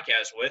the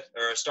podcast with,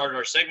 or started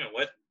our segment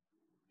with,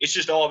 it's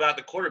just all about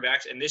the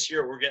quarterbacks. And this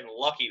year, we're getting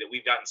lucky that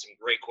we've gotten some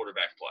great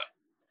quarterback play.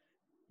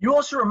 You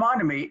also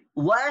reminded me,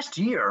 last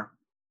year,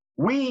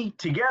 we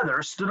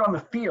together stood on the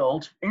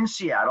field in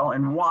Seattle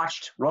and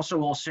watched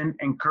Russell Wilson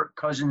and Kirk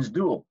Cousins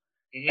duel.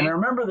 And I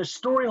remember the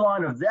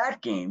storyline of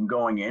that game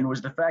going in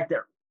was the fact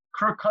that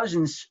Kirk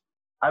Cousins,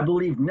 I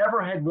believe,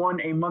 never had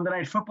won a Monday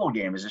Night Football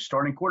game as a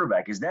starting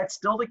quarterback. Is that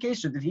still the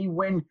case, or did he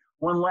win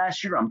one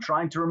last year? I'm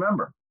trying to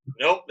remember.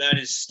 Nope, that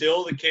is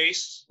still the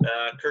case.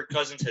 Kirk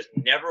Cousins has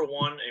never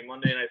won a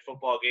Monday Night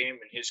Football game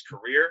in his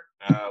career.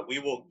 We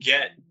will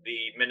get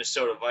the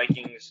Minnesota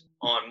Vikings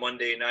on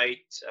Monday night.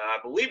 I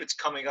believe it's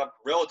coming up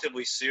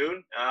relatively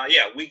soon.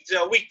 Week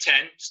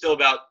 10, still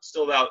about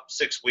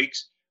 6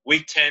 weeks.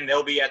 Week 10,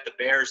 they'll be at the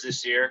Bears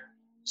this year.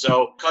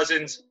 So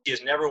Cousins, he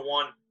has never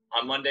won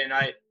on Monday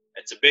night.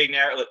 It's a big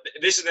narrative.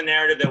 This is the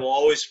narrative that will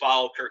always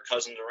follow Kirk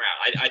Cousins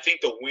around. I think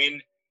the win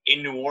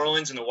in New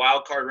Orleans in the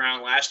wild card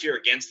round last year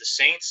against the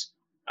Saints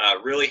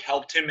really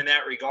helped him in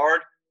that regard.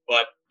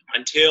 But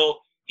until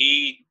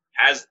he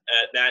has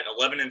that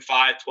 11-5,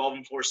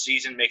 12-4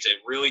 season, makes a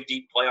really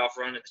deep playoff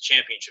run at the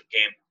championship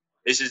game,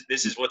 this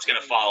is what's going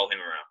to follow him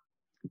around.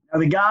 Now,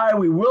 the guy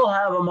we will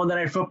have on Monday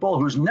Night Football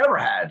who's never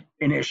had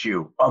an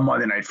issue on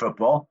Monday Night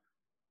Football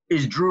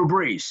is Drew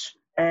Brees.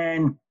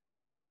 And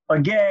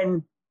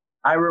again,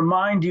 I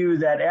remind you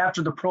that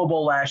after the Pro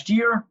Bowl last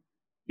year,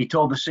 he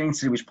told the Saints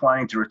that he was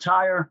planning to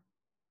retire.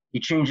 He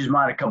changed his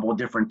mind a couple of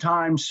different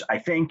times, I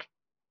think,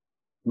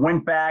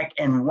 went back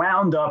and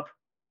wound up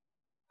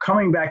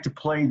coming back to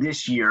play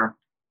this year,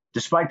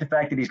 despite the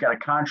fact that he's got a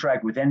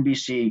contract with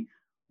NBC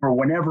for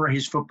whenever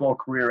his football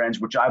career ends,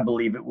 which I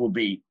believe it will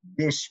be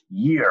this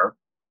year.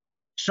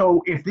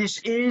 So if this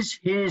is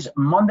his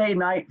Monday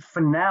night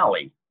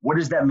finale, what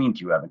does that mean to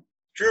you, Evan?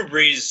 Drew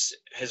Brees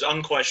has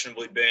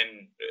unquestionably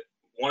been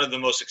one of the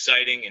most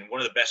exciting and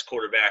one of the best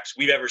quarterbacks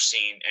we've ever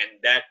seen,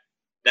 and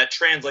that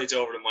translates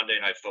over to Monday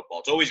Night Football.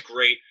 It's always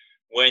great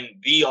when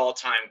the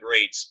all-time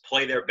greats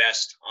play their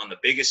best on the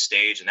biggest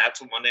stage, and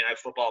that's what Monday Night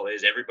Football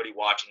is, everybody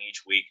watching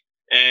each week.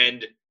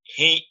 And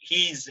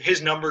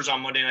his numbers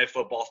on Monday Night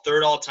Football,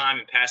 third all-time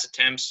in pass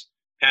attempts,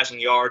 passing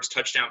yards,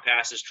 touchdown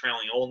passes,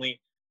 trailing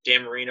only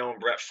Dan Marino and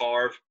Brett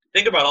Favre.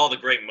 Think about all the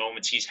great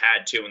moments he's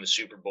had, too, in the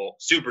Superdome,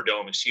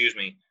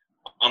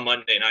 on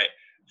Monday night.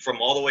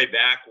 From all the way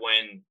back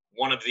when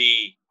one of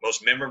the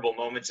most memorable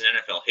moments in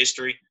NFL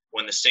history,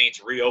 when the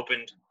Saints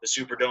reopened the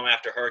Superdome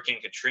after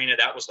Hurricane Katrina.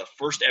 That was the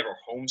first ever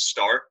home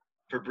start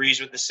for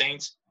Brees with the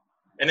Saints.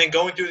 And then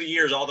going through the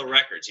years, all the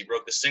records. He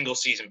broke the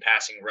single-season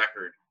passing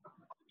record.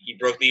 He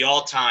broke the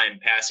all-time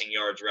passing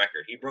yards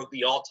record. He broke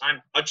the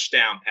all-time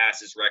touchdown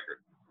passes record.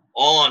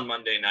 All on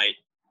Monday night,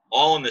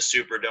 all in the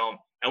Superdome.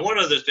 And one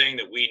other thing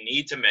that we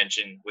need to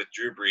mention with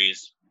Drew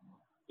Brees,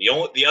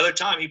 the other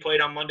time he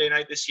played on Monday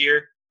night this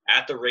year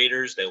at the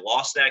Raiders, they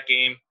lost that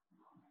game.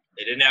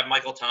 They didn't have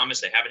Michael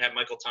Thomas. They haven't had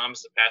Michael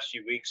Thomas the past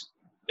few weeks.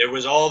 There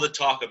was all the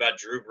talk about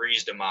Drew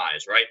Brees'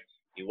 demise, right?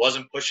 He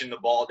wasn't pushing the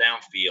ball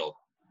downfield.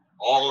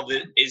 All of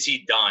it, is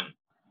he done?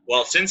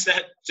 Well, since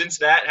that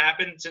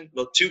happened,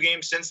 the 2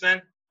 games since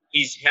then,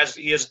 he has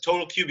a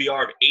total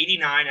QBR of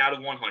 89 out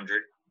of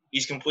 100.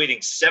 He's completing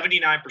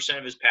 79%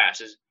 of his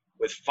passes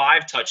with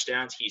 5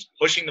 touchdowns. He's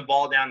pushing the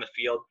ball down the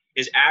field.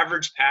 His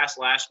average pass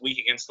last week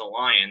against the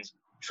Lions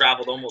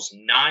traveled almost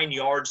 9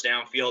 yards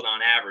downfield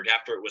on average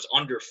after it was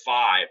under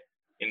 5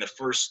 in the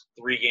first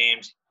 3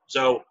 games.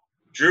 So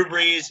Drew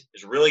Brees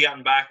has really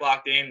gotten back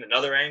locked in.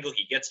 Another angle,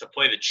 he gets to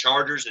play the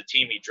Chargers, the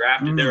team he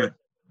drafted there.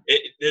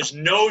 There's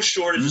no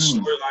shortage of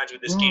storylines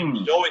with this game,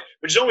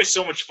 which is always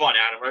so much fun,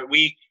 Adam, right?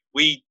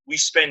 We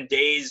spend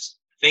days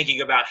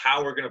thinking about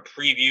how we're going to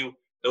preview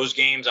those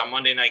games on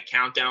Monday Night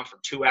Countdown for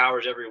 2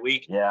 hours every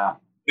week. Yeah.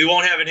 We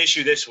won't have an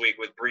issue this week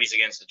with Brees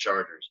against the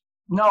Chargers.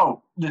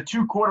 No, the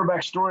 2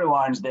 quarterback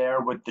storylines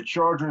there with the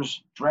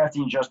Chargers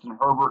drafting Justin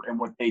Herbert and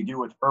what they do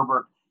with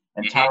Herbert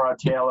and Tyrod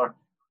Taylor,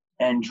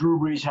 and Drew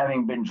Brees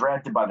having been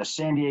drafted by the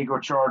San Diego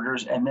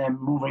Chargers and then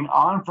moving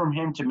on from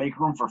him to make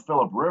room for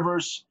Phillip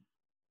Rivers.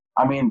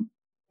 I mean,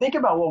 think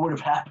about what would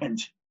have happened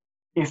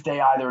if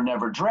they either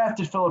never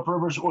drafted Phillip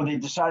Rivers or they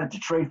decided to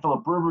trade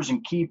Phillip Rivers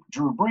and keep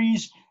Drew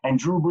Brees, and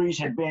Drew Brees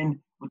had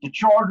been with the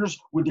Chargers.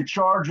 Would the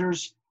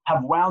Chargers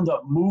have wound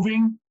up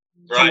moving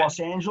to Los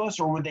Angeles,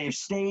 or would they have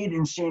stayed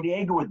in San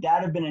Diego? Would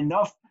that have been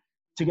enough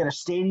to get a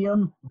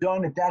stadium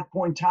done at that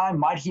point in time?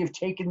 Might he have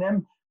taken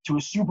them to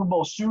a Super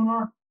Bowl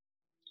sooner?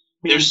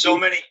 There's so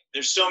many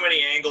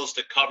angles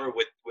to cover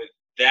with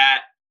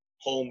that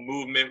whole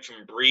movement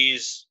from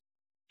Brees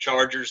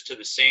Chargers to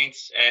the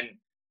Saints, and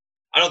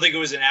I don't think it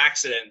was an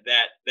accident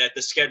that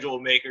the schedule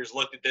makers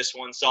looked at this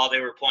one, saw they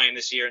were playing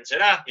this year, and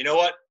said, you know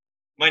what?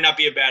 Might not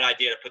be a bad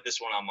idea to put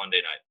this one on Monday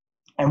night.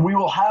 And we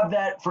will have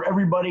that for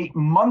everybody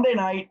Monday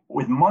night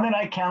with Monday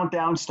Night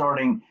Countdown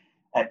starting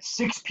at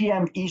 6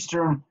 p.m.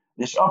 Eastern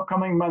this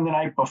upcoming Monday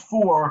night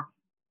before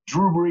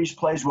Drew Brees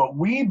plays what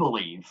we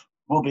believe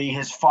will be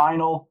his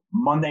final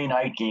Monday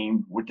night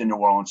game with the New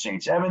Orleans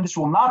Saints. Evan, this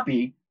will not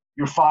be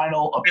your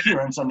final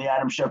appearance on the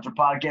Adam Schefter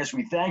podcast.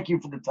 We thank you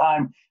for the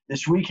time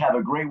this week. Have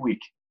a great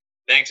week.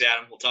 Thanks,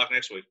 Adam. We'll talk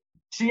next week.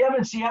 See,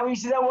 Evan, see how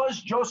easy that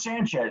was? Joe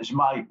Sanchez,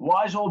 my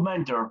wise old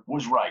mentor,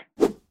 was right.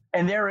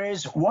 And there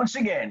is, once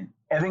again,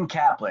 Evan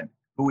Kaplan,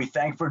 who we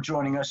thank for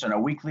joining us on a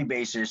weekly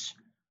basis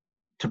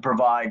to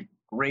provide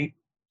great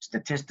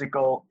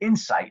statistical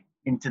insight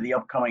into the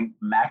upcoming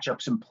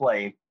matchups and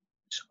play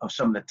of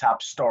some of the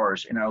top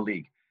stars in our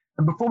league.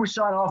 And before we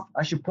sign off,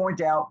 I should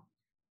point out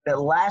that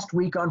last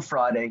week on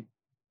Friday,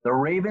 the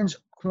Ravens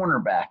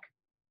cornerback,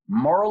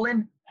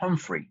 Marlon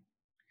Humphrey,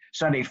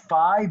 signed a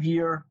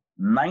 5-year,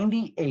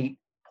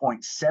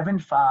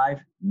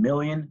 $98.75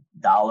 million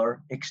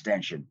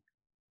extension.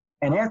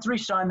 And after he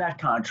signed that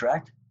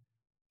contract,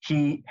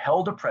 he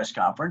held a press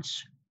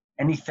conference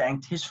and he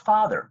thanked his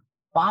father,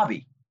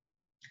 Bobby.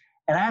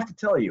 And I have to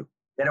tell you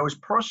that it was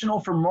personal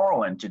for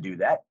Marlon to do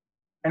that,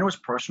 and it was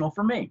personal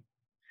for me.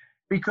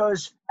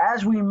 Because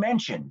as we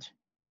mentioned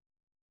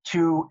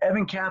to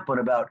Evan Kaplan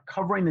about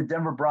covering the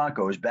Denver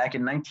Broncos back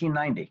in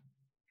 1990,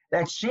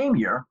 that same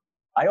year,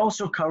 I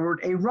also covered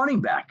a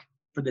running back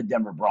for the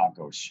Denver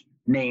Broncos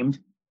named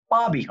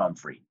Bobby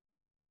Humphrey.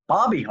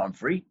 Bobby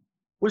Humphrey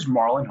was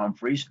Marlon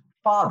Humphrey's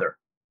father.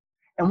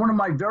 And one of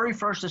my very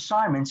first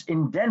assignments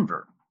in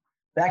Denver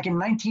back in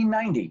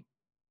 1990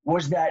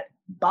 was that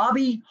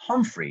Bobby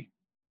Humphrey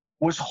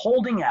was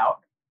holding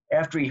out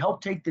after he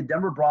helped take the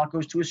Denver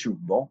Broncos to a Super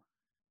Bowl.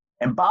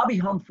 And Bobby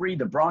Humphrey,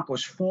 the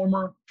Broncos'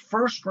 former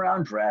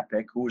first-round draft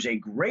pick, who was a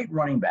great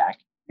running back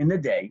in the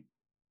day,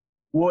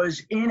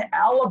 was in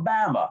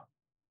Alabama,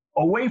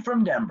 away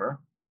from Denver,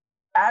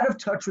 out of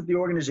touch with the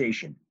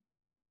organization.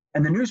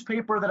 And the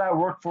newspaper that I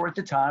worked for at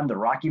the time, the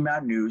Rocky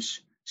Mountain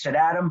News, said,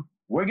 Adam,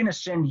 we're going to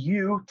send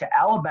you to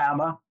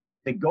Alabama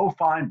to go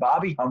find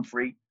Bobby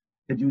Humphrey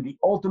to do the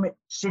ultimate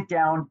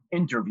sit-down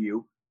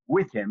interview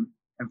with him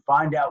and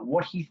find out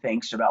what he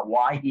thinks about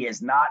why he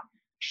has not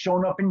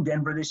shown up in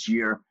Denver this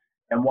year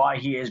and why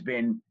he has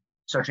been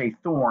such a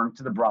thorn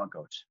to the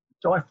Broncos.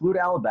 So I flew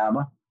to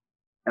Alabama,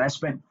 and I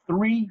spent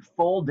 3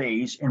 full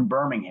days in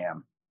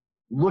Birmingham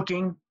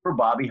looking for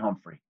Bobby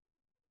Humphrey,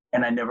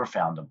 and I never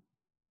found him.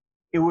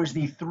 It was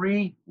the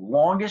 3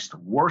 longest,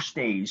 worst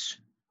days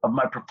of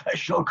my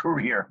professional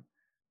career.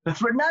 Now,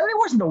 it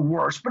wasn't the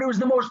worst, but it was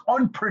the most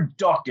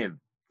unproductive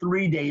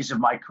 3 days of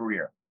my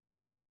career.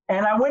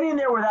 And I went in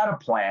there without a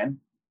plan,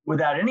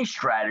 without any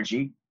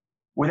strategy,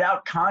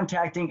 without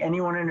contacting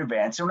anyone in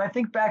advance. And when I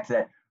think back to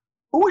that,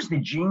 who was the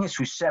genius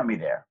who sent me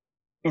there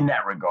in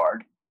that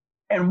regard?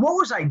 And what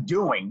was I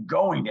doing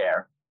going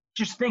there,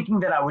 just thinking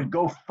that I would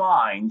go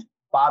find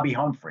Bobby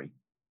Humphrey?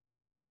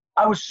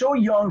 I was so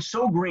young,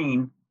 so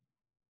green.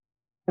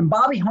 And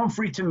Bobby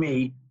Humphrey, to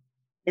me,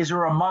 is a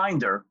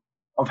reminder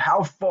of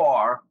how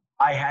far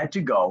I had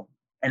to go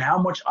and how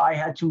much I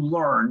had to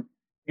learn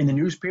in the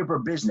newspaper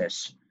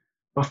business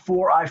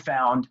before I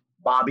found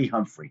Bobby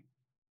Humphrey.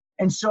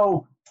 And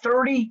so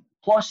 30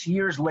 plus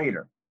years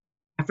later,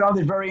 I found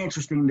it very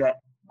interesting that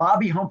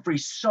Bobby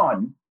Humphrey's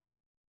son,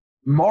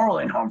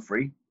 Marlon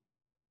Humphrey,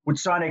 would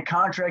sign a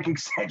contract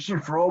extension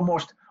for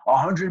almost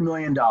 $100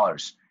 million.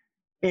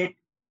 It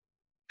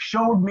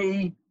showed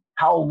me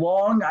how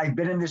long I've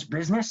been in this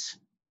business,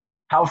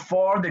 how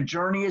far the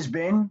journey has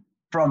been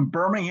from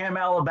Birmingham,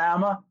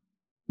 Alabama,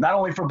 not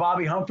only for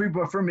Bobby Humphrey,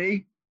 but for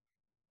me.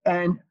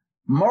 And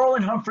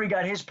Marlon Humphrey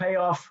got his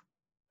payoff,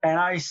 and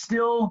I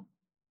still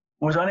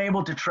was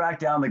unable to track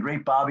down the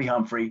great Bobby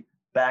Humphrey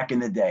back in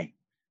the day.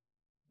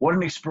 What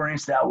an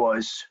experience that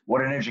was.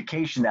 What an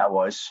education that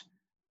was.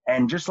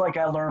 And just like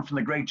I learned from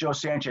the great Joe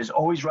Sanchez,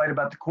 always right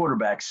about the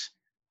quarterbacks,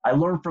 I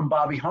learned from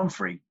Bobby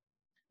Humphrey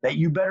that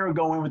you better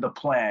go in with a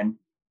plan.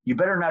 You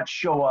better not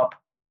show up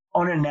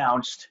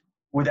unannounced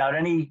without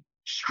any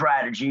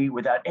strategy,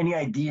 without any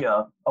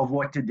idea of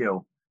what to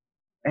do.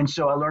 And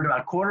so I learned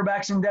about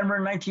quarterbacks in Denver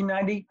in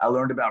 1990. I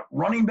learned about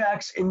running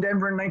backs in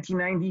Denver in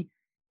 1990.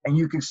 And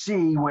you can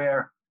see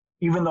where,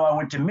 even though I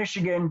went to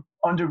Michigan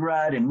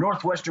undergrad and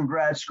Northwestern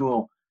grad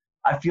school,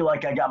 I feel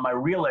like I got my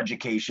real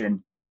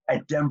education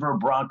at Denver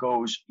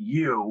Broncos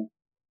U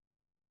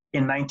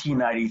in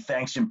 1990,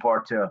 thanks in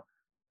part to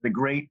the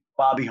great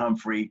Bobby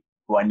Humphrey,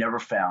 who I never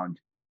found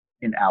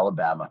in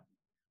Alabama.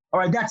 All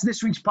right, that's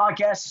this week's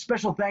podcast.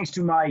 Special thanks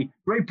to my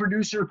great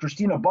producer,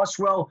 Christina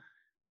Buswell,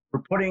 for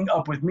putting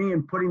up with me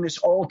and putting this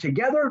all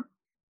together.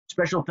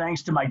 Special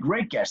thanks to my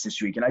great guests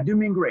this week, and I do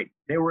mean great.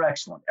 They were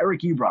excellent.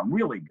 Eric Ebron,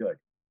 really good.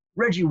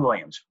 Reggie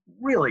Williams,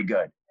 really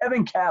good.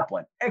 Evan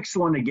Kaplan,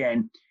 excellent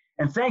again.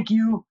 And thank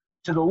you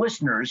to the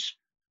listeners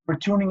for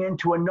tuning in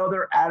to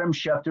another Adam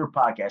Schefter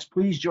podcast.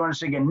 Please join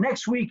us again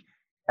next week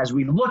as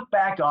we look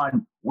back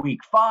on week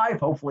 5.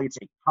 Hopefully it's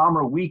a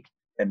calmer week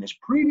than this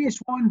previous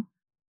one.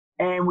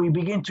 And we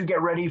begin to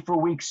get ready for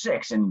week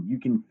 6. And you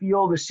can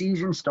feel the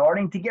season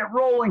starting to get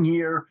rolling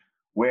here,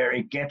 where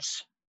it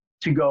gets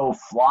to go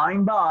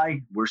flying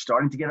by. We're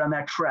starting to get on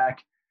that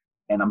track,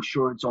 and I'm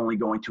sure it's only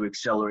going to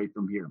accelerate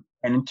from here.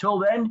 And until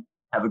then,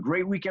 have a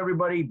great week,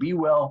 everybody. Be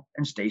well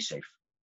and stay safe.